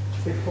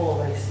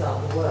before they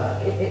start the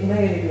work. It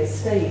may only be a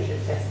stage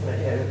estimate,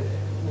 you know,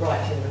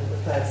 writing the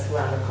first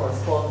round of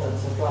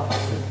correspondence or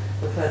drafting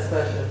the first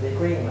version of the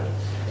agreement,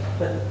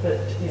 but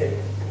you know,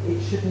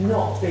 it should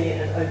not be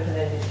an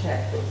open-ended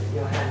checkbook that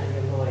you're handing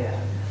your lawyer.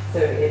 So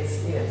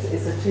it's, you know,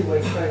 it's a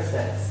two-way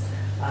process.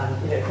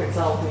 You know, for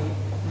example,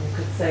 you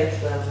could say to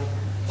them,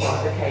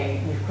 well,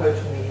 okay, you've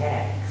quoted me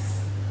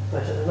X,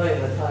 but at the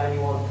moment I only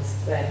want to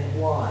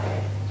spend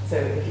Y. So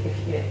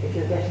if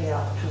you're getting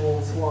up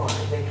towards Y,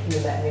 then can you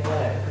let me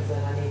know, because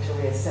then I need to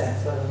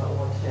reassess whether or not I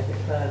want to take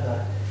it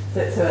further.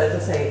 So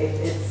as I say,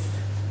 it's,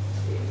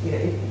 you know,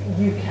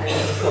 you can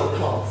control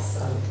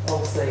costs.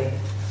 Obviously,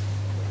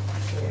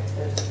 you know,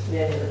 at the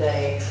end of the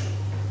day,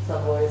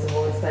 some lawyers are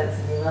more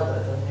expensive than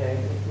others, and you know,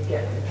 you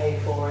get what you pay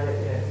for, and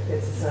you know,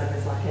 it's a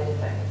service like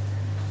anything.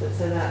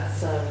 So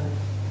that's, I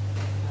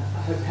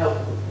hope,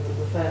 helpful.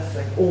 The first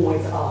thing,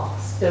 always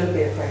ask. Don't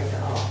be afraid to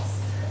ask.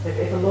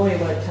 If a lawyer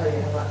won't tell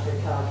you how much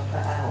they charge per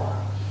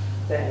hour,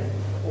 then,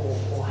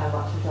 or how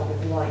much the job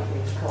is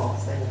likely to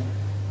cost, then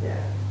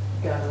yeah,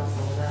 go and ask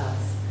someone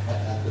else.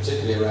 And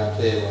particularly around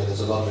here, where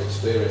there's a lot of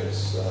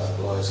experience,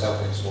 lawyers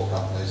helping small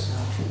companies,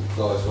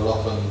 lawyers will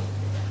often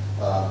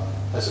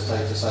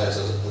hesitate to say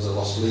as a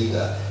lost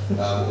leader,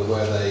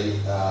 where they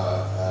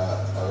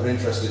are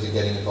interested in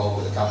getting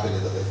involved with a company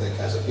that they think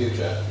has a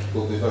future,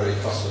 will be very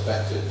cost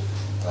effective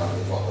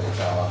in what they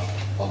charge,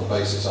 on the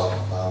basis of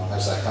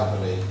as that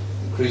company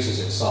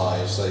increases in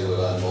size, they will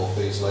earn more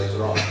fees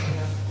later on.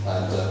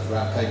 And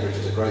around Cambridge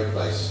is a great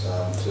place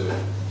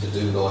to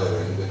do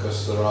lawyering,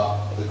 because there are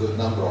a good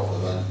number of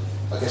them, and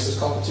I guess there's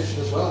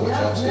competition as well, which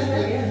helps get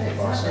the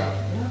price out.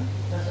 Yeah,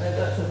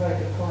 that's a very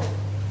good point.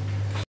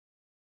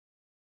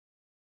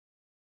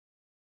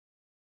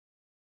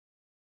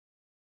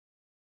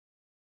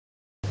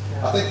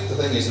 I think the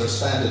thing is, there are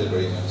standard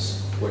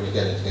agreements when you're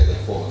getting together to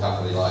form a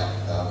company, like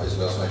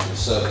Isabel's mentioned,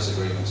 service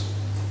agreements,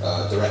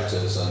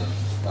 directors, and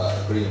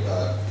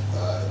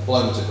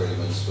employment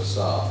agreements for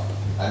staff,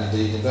 and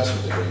indeed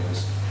investment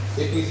agreements.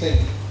 If you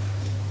think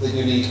that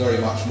you need very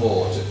much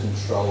more to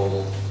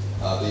control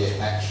the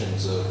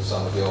actions of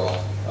some of your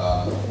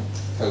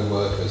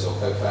co-workers or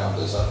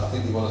co-founders, I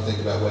think you want to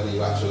think about whether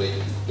you actually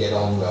get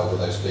on well with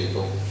those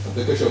people, and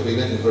because you'll be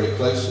living very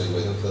closely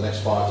with them for the next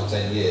 5 to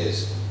 10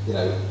 years, you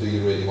know, do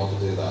you really want to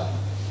do that?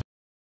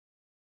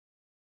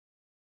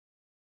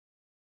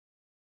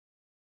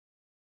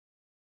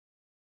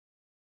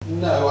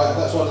 No,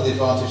 that's one of the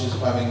advantages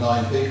of having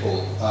 9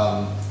 people.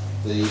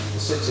 The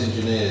 6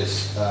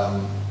 engineers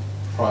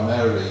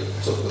primarily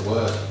took the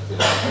word, you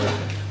know,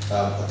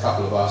 a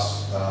couple of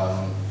us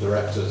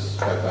directors,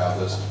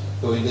 co-founders,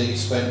 who indeed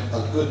spent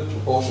a good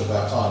proportion of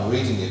our time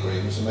reading the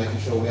agreements and making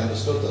sure we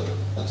understood them,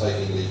 and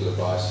taking legal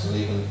advice and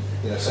even,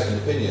 you know, second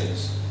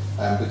opinions.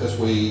 And because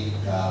we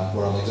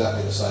were on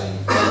exactly the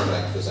same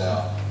wavelength as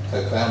our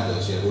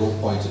co-founders, you know, we're all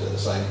pointed at the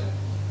same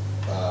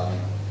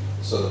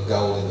sort of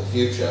goal in the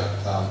future.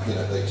 You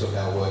know, they took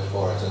our word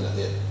for it, and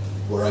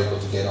were able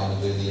to get on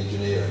and do the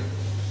engineering.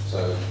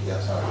 So yeah,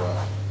 that's how it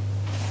works.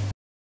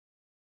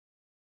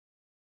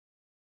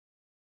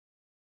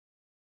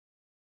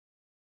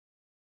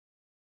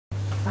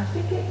 I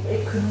think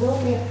it could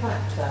well be a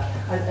factor.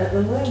 At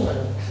the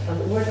moment,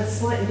 we're in a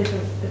slightly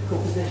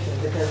difficult position,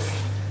 because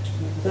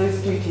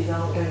those duties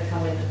aren't going to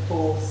come into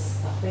force,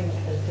 I think,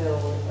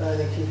 until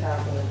early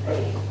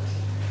 2008.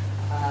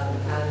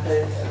 And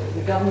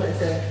the government is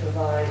going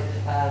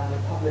to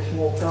publish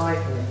more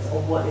guidance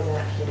on what is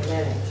actually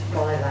meant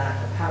by that,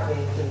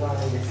 apparently in July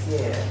this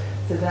year.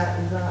 So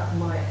that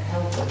might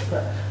help us.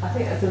 But I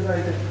think that's a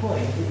very good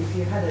point. If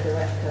you had a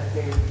director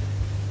who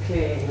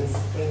clearly was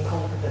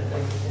incompetent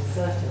in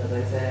certain of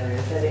those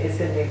areas, then it is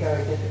going to be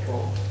very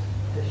difficult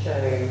to show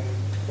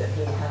that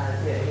he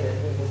had,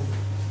 he was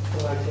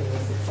promoting the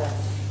success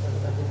of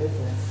the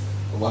business.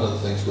 And one of the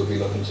things we'll be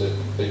looking to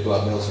people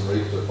like Mills and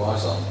Reeve to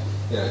advise on,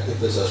 you know, if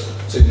there's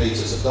 2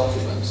 meters of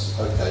documents,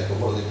 okay, but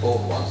what are the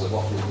important ones, and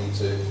what do we need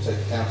to take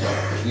account of?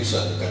 You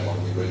certainly don't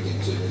want to be reading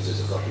 2 meters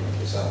of document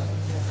yourself.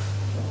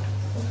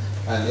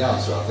 Yeah. And the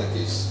answer, I think,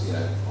 is, you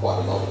know,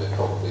 quite a lot of it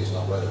probably is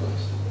not relevant,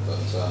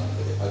 but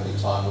only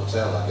time will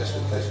tell, I guess,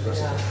 with case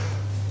precedent. Yeah.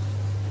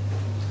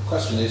 The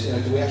question is, you know,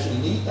 do we actually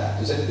need that?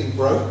 Is anything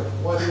broke?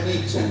 Why do we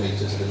need 2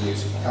 meters of the New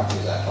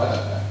Companies Act? I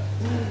don't know.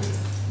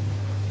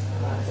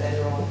 That's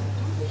Enron,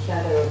 the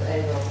shadow of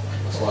Enron.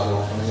 That's why they're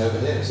all coming over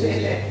here. It's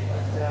easier.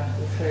 Yeah,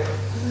 it's true.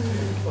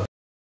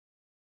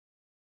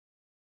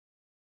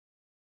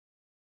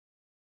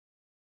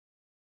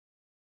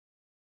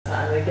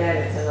 And again,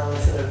 it's another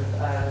sort of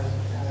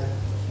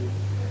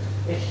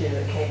issue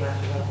that came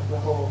out of the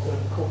whole sort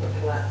of corporate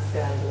collapse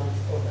scandal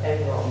of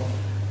Enron.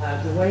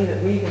 The way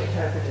that we've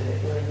interpreted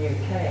it in the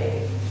UK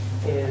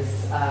is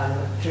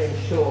to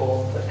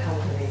ensure that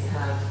companies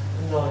have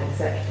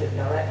non-executive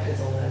directors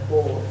on their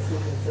boards who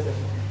can sort of,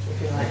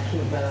 if you like,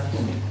 keep a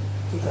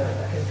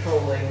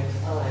controlling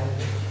eye.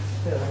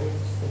 Phil,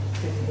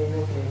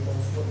 your views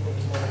on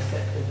looking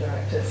non-executive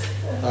directors?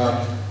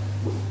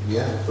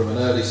 Yeah, from an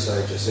early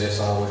stage at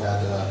CSR we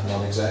had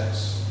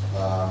non-execs,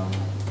 and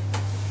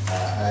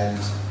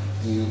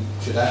you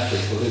should have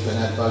people who can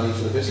add value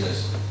to the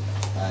business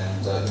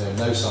and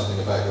know something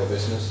about your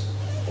business,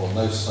 or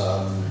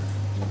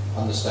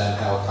understand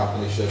how a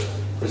company should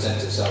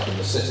present itself in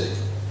the city.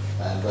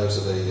 And those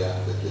are the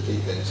key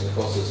things. And of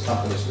course, as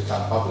companies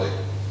become public,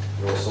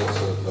 there are all sorts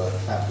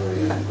of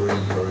Cadbury and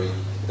Greenbury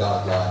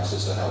guidelines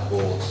as to how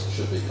boards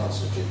should be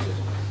constituted.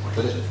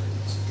 But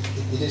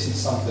it isn't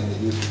something that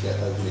you should get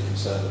overly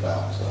concerned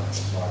about, in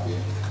my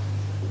view.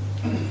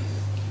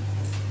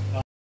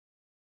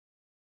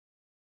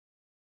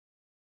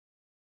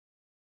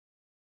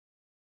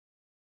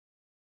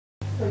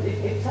 But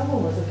if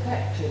someone was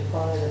affected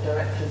by the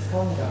director's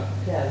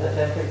conduct, that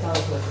then, for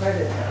example, a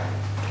creditor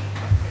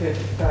could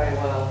very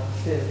well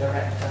sue the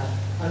director,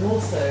 and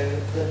also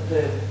if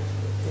you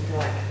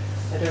like,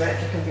 a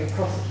director can be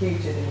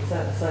prosecuted in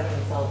certain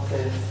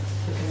circumstances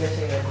for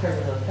committing a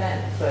criminal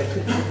offence. So it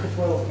could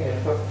well,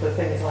 for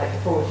things like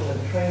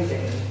fraudulent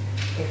trading,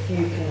 if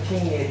you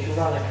continue to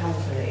run a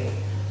company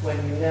when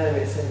you know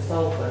it's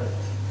insolvent,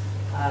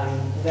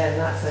 then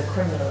that's a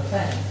criminal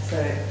offence. So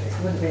it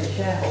wouldn't be the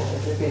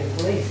shareholders, it'd be the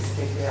police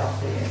who'd be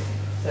after you.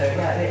 So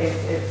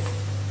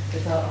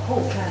it's a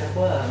whole can of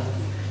worms,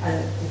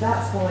 and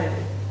that's why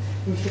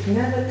you should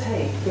never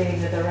take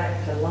being a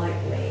director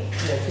lightly.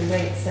 If your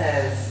mate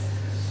says,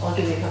 "I'll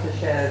give you a couple of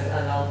shares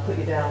and I'll put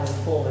you down on the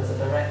form as a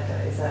director,"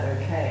 is that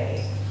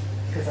okay?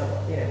 Because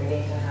we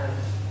need to have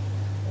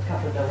a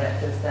couple of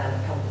directors down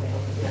the company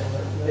on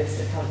the list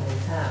of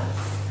Companies House.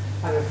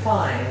 I mean,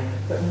 fine,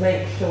 but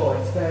make sure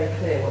it's very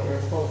clear what your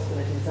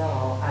responsibilities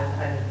are,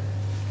 and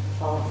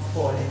ask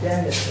for an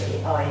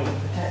indemnity, i.e.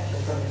 protection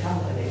from the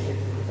company if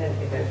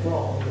anything goes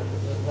wrong, that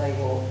they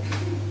will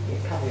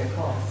cover your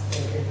costs.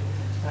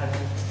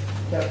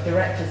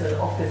 Directors and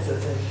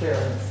officers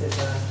insurance is a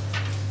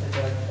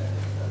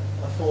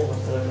form of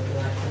sort of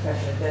like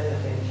professional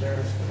indemnity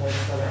insurance for most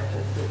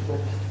directors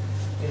would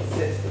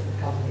insist that the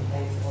company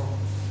pays for.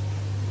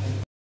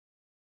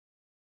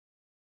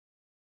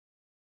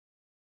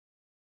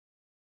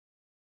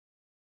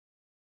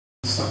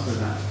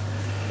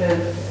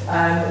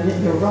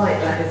 You're right,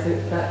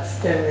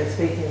 that's generally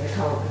speaking the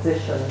current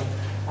position.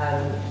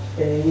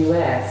 In the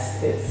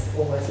US, it's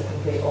almost the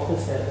complete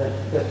opposite,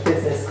 that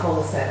business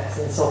concepts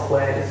and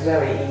software is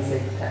very easily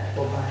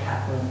protectable by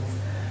patents.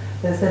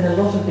 There's been a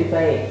lot of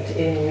debate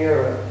in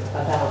Europe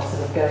about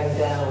sort of going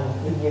down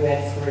the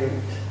US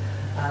route,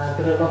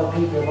 but a lot of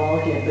people have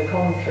argued the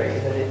contrary,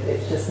 that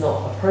it's just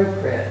not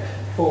appropriate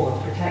form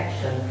of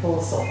protection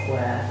for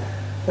software.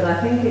 But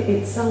I think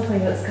it's something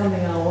that's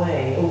coming our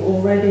way.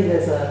 Already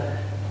there's a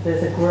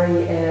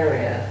grey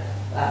area.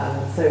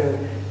 So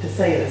to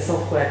say that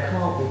software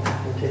can't be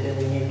patented in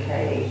the UK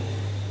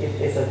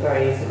is a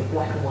very sort of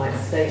black and white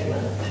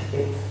statement.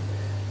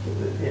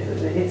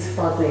 It's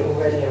fuzzy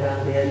already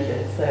around the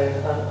edges. So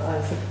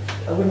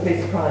I wouldn't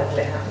be surprised if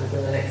it happens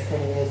in the next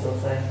 10 years or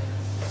so.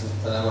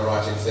 And am I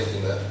right in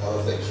thinking that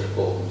other things are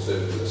important too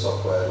with the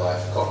software, like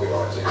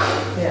copywriting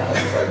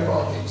and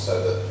trademarking,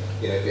 so that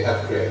if you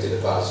have created a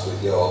buzz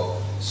with your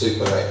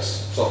Super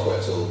X software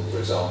tool, for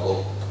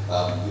example,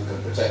 you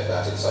can protect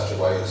that in such a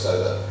way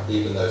so that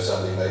even though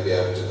somebody may be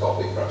able to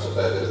copy perhaps a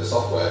fair bit of the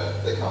software,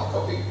 they can't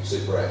copy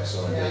Super X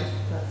or indeed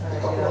the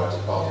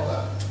copyrighted part of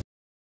that.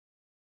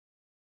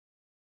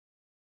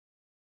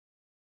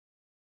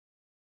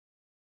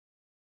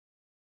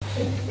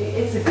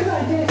 It's a good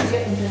idea to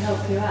get them to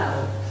help you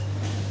out,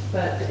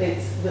 but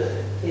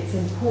it's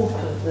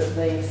important that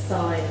they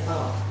sign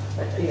up.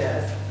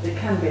 It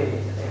can be,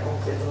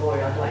 obviously as a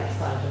lawyer I'd like to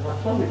sign a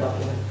much longer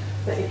document,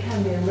 but it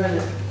can be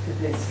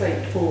relatively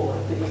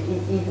straightforward, but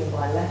even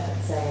by letter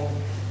saying,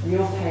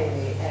 you're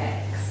paying me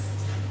X,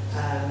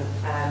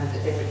 and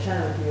in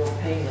return for your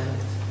payment,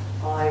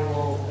 I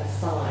will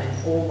assign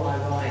all my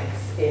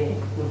rights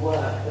in the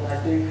work that I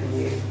do for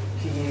you,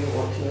 to you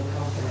or to your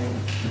company.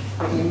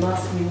 But you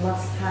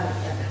must have a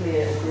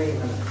clear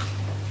agreement,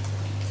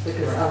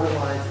 because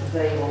otherwise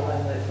they will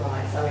own those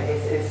rights. I mean,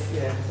 it's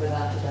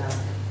without a doubt.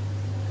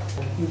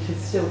 You should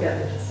still get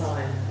them to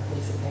sign a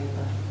piece of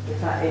paper. In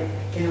fact,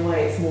 in a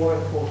way, it's more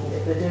important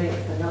if they're doing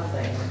it for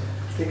nothing,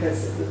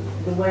 because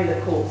the way the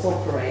courts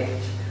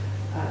operate,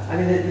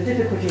 the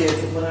difficulty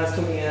is, when I was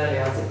talking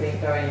earlier, I was being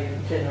very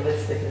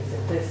generalistic and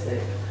simplistic,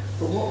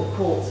 but what the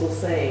courts will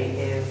say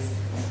is,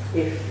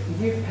 if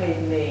you've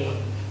paid me,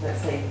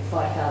 let's say,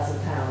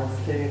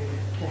 £5,000 to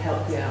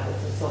help you out with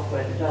some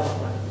software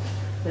development,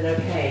 then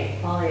okay,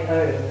 I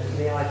own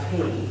the IP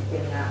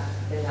in that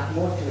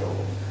module.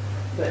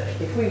 But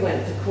if we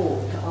went to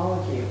court to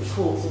argue, the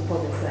courts would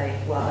probably say,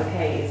 well,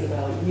 okay,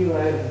 Isabel, you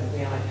own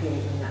the IP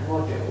in that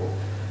module,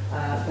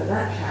 but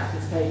that chap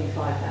has paid you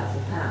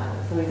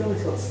 £5,000, so he's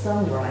always got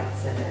some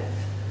rights in it.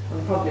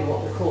 And probably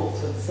what the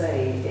courts would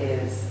say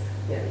is,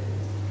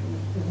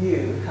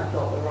 you have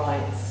got the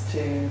rights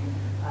to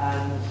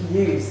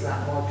use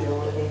that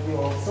module in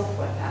your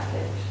software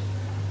package.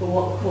 But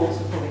what the courts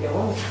would probably go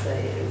on to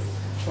say is,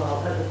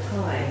 well, at the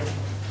time,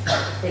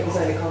 it was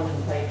only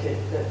contemplated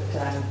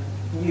that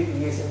you'd be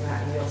using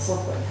that in your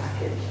software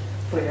package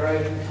for your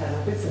own internal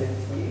business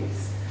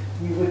use.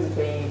 you wouldn't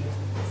be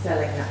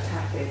selling that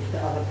package to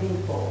other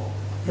people.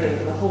 So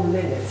the whole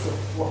limits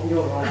of what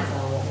your rights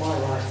are, what my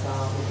rights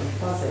are, would be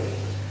fuzzy.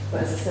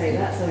 But as I say,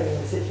 that's only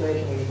in the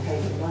situation where you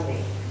pay me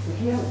money.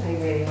 If you haven't paid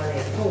me any money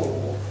at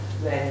all,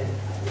 then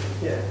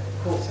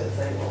of course going to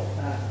say, well,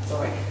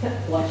 sorry,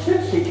 why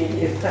should she give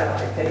you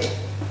that IP?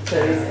 So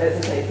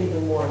as I say, it's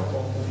even more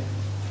important.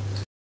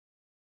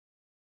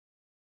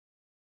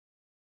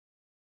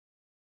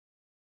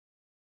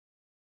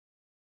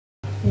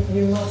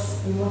 You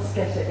must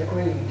get it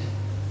agreed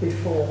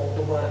before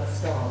the work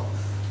starts.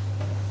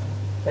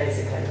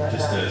 Basically,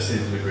 just a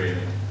simple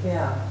agreement.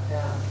 Yeah.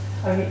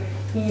 I mean,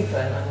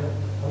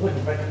 I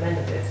wouldn't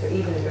recommend this, but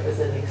even if it was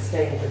an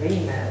exchange of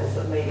emails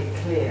that made it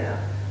clear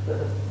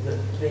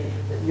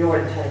that your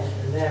intention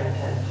and their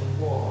intention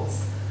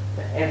was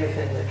that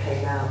everything that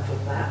came out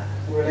of that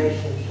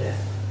relationship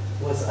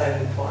was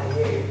owned by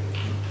you,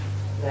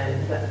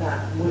 then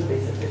that would be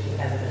sufficient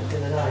evidence.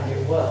 In an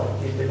ideal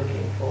world, you'd be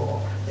looking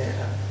for a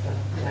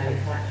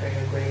manufacturing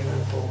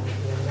agreement, or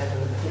whether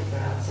the particular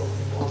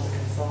outsourcing was a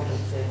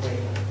consultancy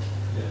agreement.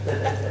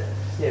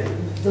 Yeah.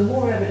 The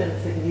more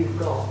evidence that you've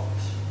got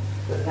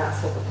that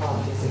that's what the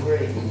parties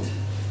agreed,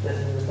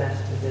 then the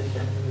better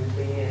position you would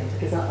be in.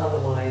 Because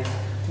otherwise,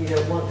 you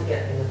don't want to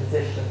get in the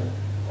position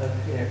of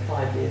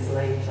 5 years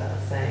later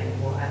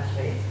saying, well,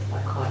 actually,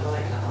 I quite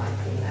like that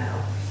IP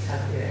now.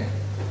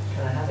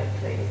 Can I have it,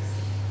 please?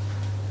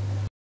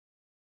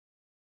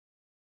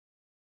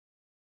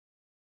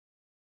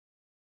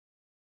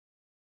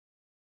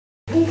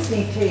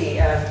 PCT,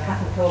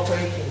 Patent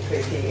Cooperation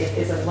Treaty,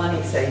 is a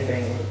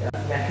money-saving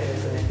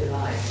mechanism, if you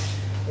like.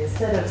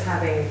 Instead of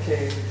having to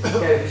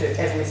go to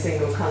every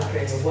single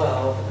country in the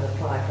world and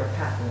apply for a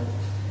patent,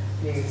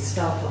 you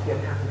start off your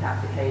patent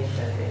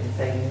application in,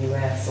 say, the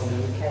US or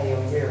the UK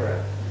or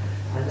Europe,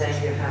 and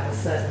then you have a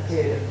certain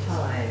period of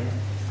time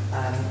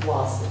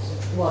whilst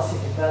you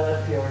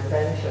develop your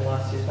invention,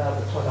 whilst you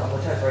develop the product,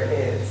 whatever it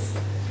is.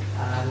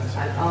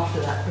 And after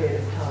that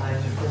period of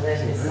time, you can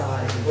then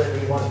decide whether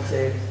you want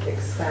to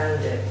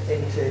expand it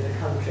into the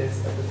countries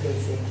of the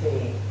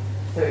PCT.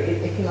 So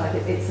if you like,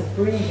 it's a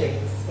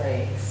breathing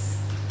space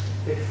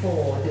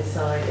before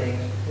deciding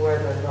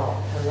whether or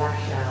not to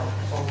lash out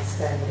on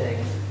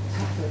spending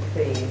patent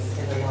fees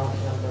in a large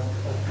number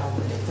of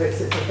companies. So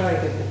it's a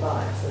very good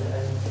device,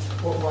 and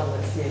one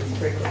that's used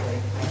frequently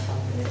by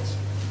companies.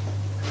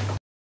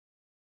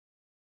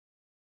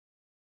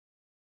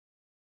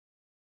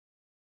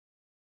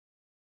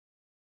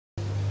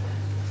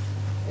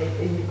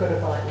 You've got to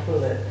bite the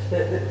bullet.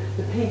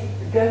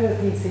 Going the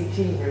PCT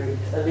route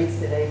at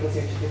least enables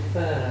you to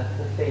defer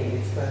the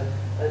fees for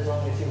as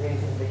long as you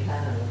reasonably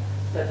can.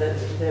 But there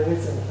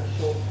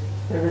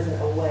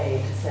isn't a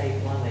way to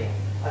save money.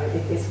 I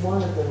mean, it's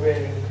one of the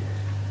really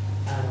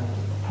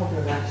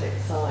problematic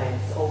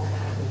sides of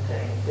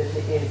patenting, that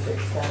it is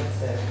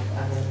expensive.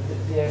 I mean,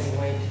 the only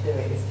way to do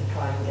it is to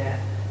try and get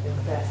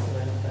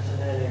investment at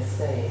an earlier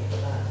stage.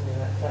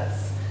 But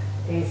that's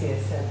easier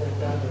said than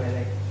done,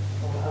 really.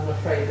 I'm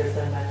afraid there's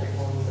no magic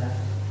wand there.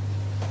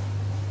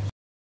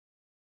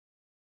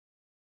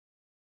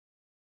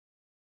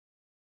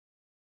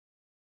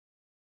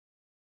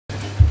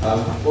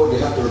 What you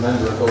have to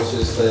remember, of course,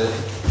 is that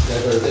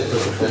they're very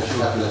different from venture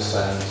capitalists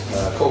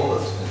and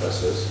corporate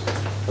investors.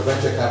 A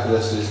venture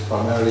capitalist is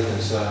primarily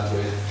concerned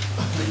with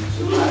the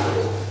use of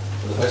capital,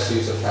 and the best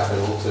use of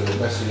capital to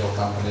invest in your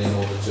company in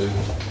order to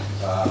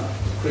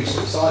increase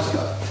the size of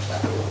that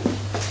capital.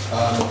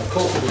 A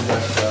corporate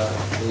investor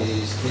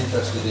is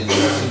interested in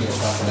investing in your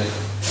company.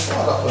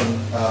 Quite often,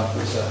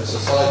 it's a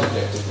side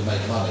objective to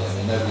make money. I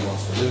mean, nobody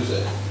wants to lose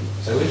it.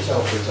 So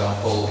Intel, for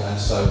example, and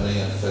Sony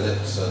and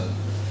Philips and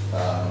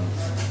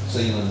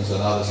Siemens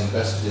and others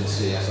invested in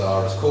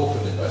CSR as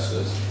corporate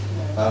investors.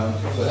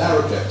 But our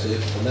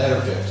objective and their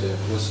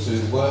objective was to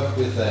work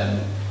with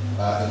them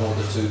in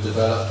order to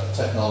develop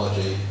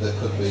technology that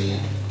could be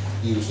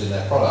used in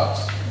their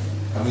products.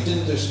 And we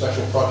didn't do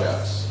special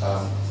projects.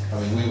 I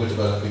mean, we were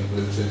developing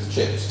Bluetooth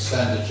chips,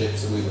 standard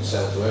chips that we would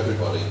sell to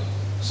everybody.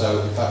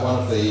 So, in fact,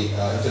 one of the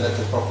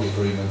intellectual property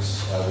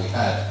agreements we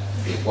had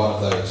with one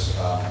of those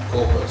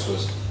corporates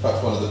was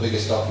perhaps one of the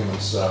biggest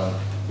documents that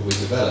we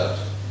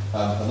developed.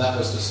 And that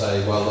was to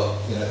say, well,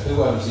 look,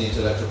 who owns the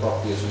intellectual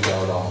property as we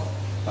go along?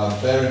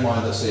 Bear in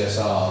mind that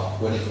CSR,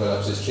 when it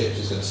develops its chips,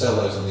 is going to sell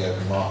those on the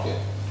open market.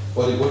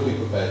 What it would be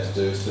prepared to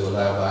do is to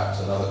allow that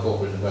and other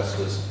corporate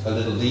investors a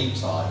little lead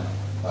time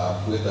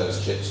with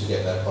those chips to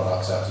get their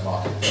products out to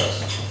market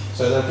first.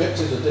 So their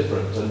objectives are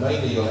different, and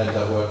mainly you'll end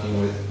up working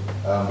with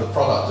the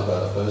product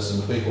developers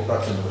and the people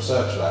perhaps in the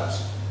research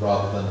labs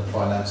rather than the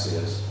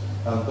financiers.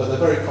 But they're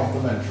very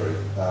complementary.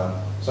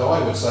 So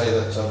I would say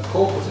that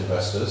corporate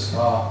investors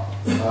are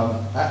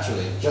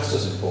actually just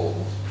as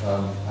important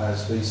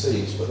as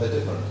VCs, but they're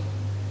different.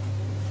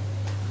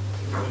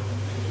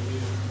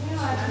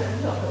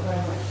 I've not got very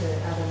much to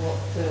add on what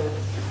Phil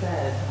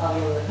said, other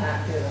than the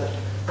fact that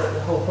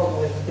the whole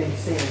problem with the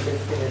VC is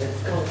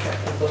this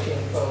concept of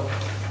looking for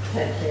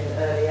potentially an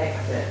early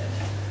exit.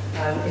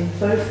 In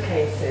both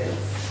cases,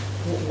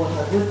 what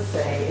I would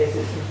say is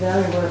it's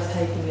very worth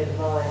taking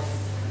advice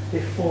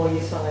before you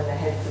sign the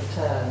heads of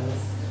terms.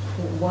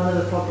 One of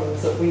the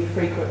problems that we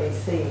frequently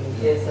see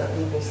is that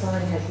we will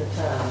sign heads of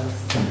terms,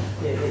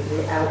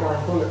 the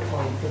outline bullet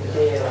points of the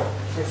deal.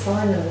 They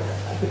sign them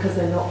because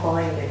they're not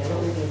binding, they're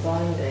not really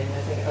binding.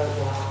 They think, oh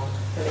wow,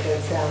 when it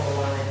goes down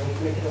the line,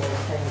 we can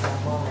always change our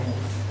minds.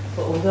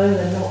 But although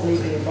they're not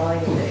legally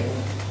binding,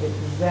 it's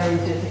very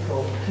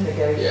difficult to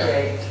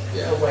negotiate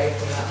away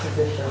from that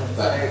position.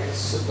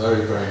 That's a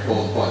very, very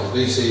important point.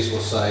 The VCs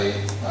will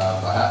say,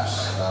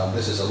 perhaps,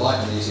 this is a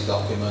light and easy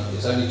document,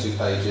 it's only 2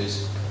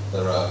 pages,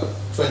 there are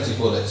 20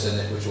 bullets in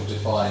it which will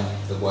define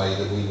the way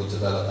that we will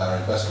develop our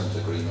investment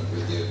agreement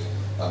with you.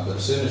 But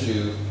as soon as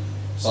you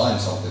sign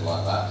something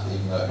like that,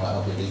 even though it might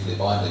not be legally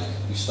binding,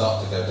 you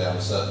start to go down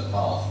a certain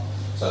path.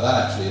 So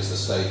that actually is the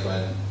stage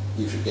when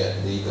you should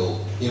get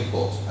legal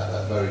input at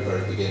that very,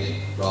 very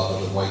beginning,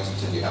 rather than waiting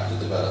till you have to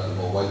develop a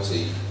more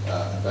weighty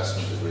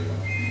investment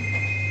agreement.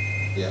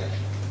 Yeah.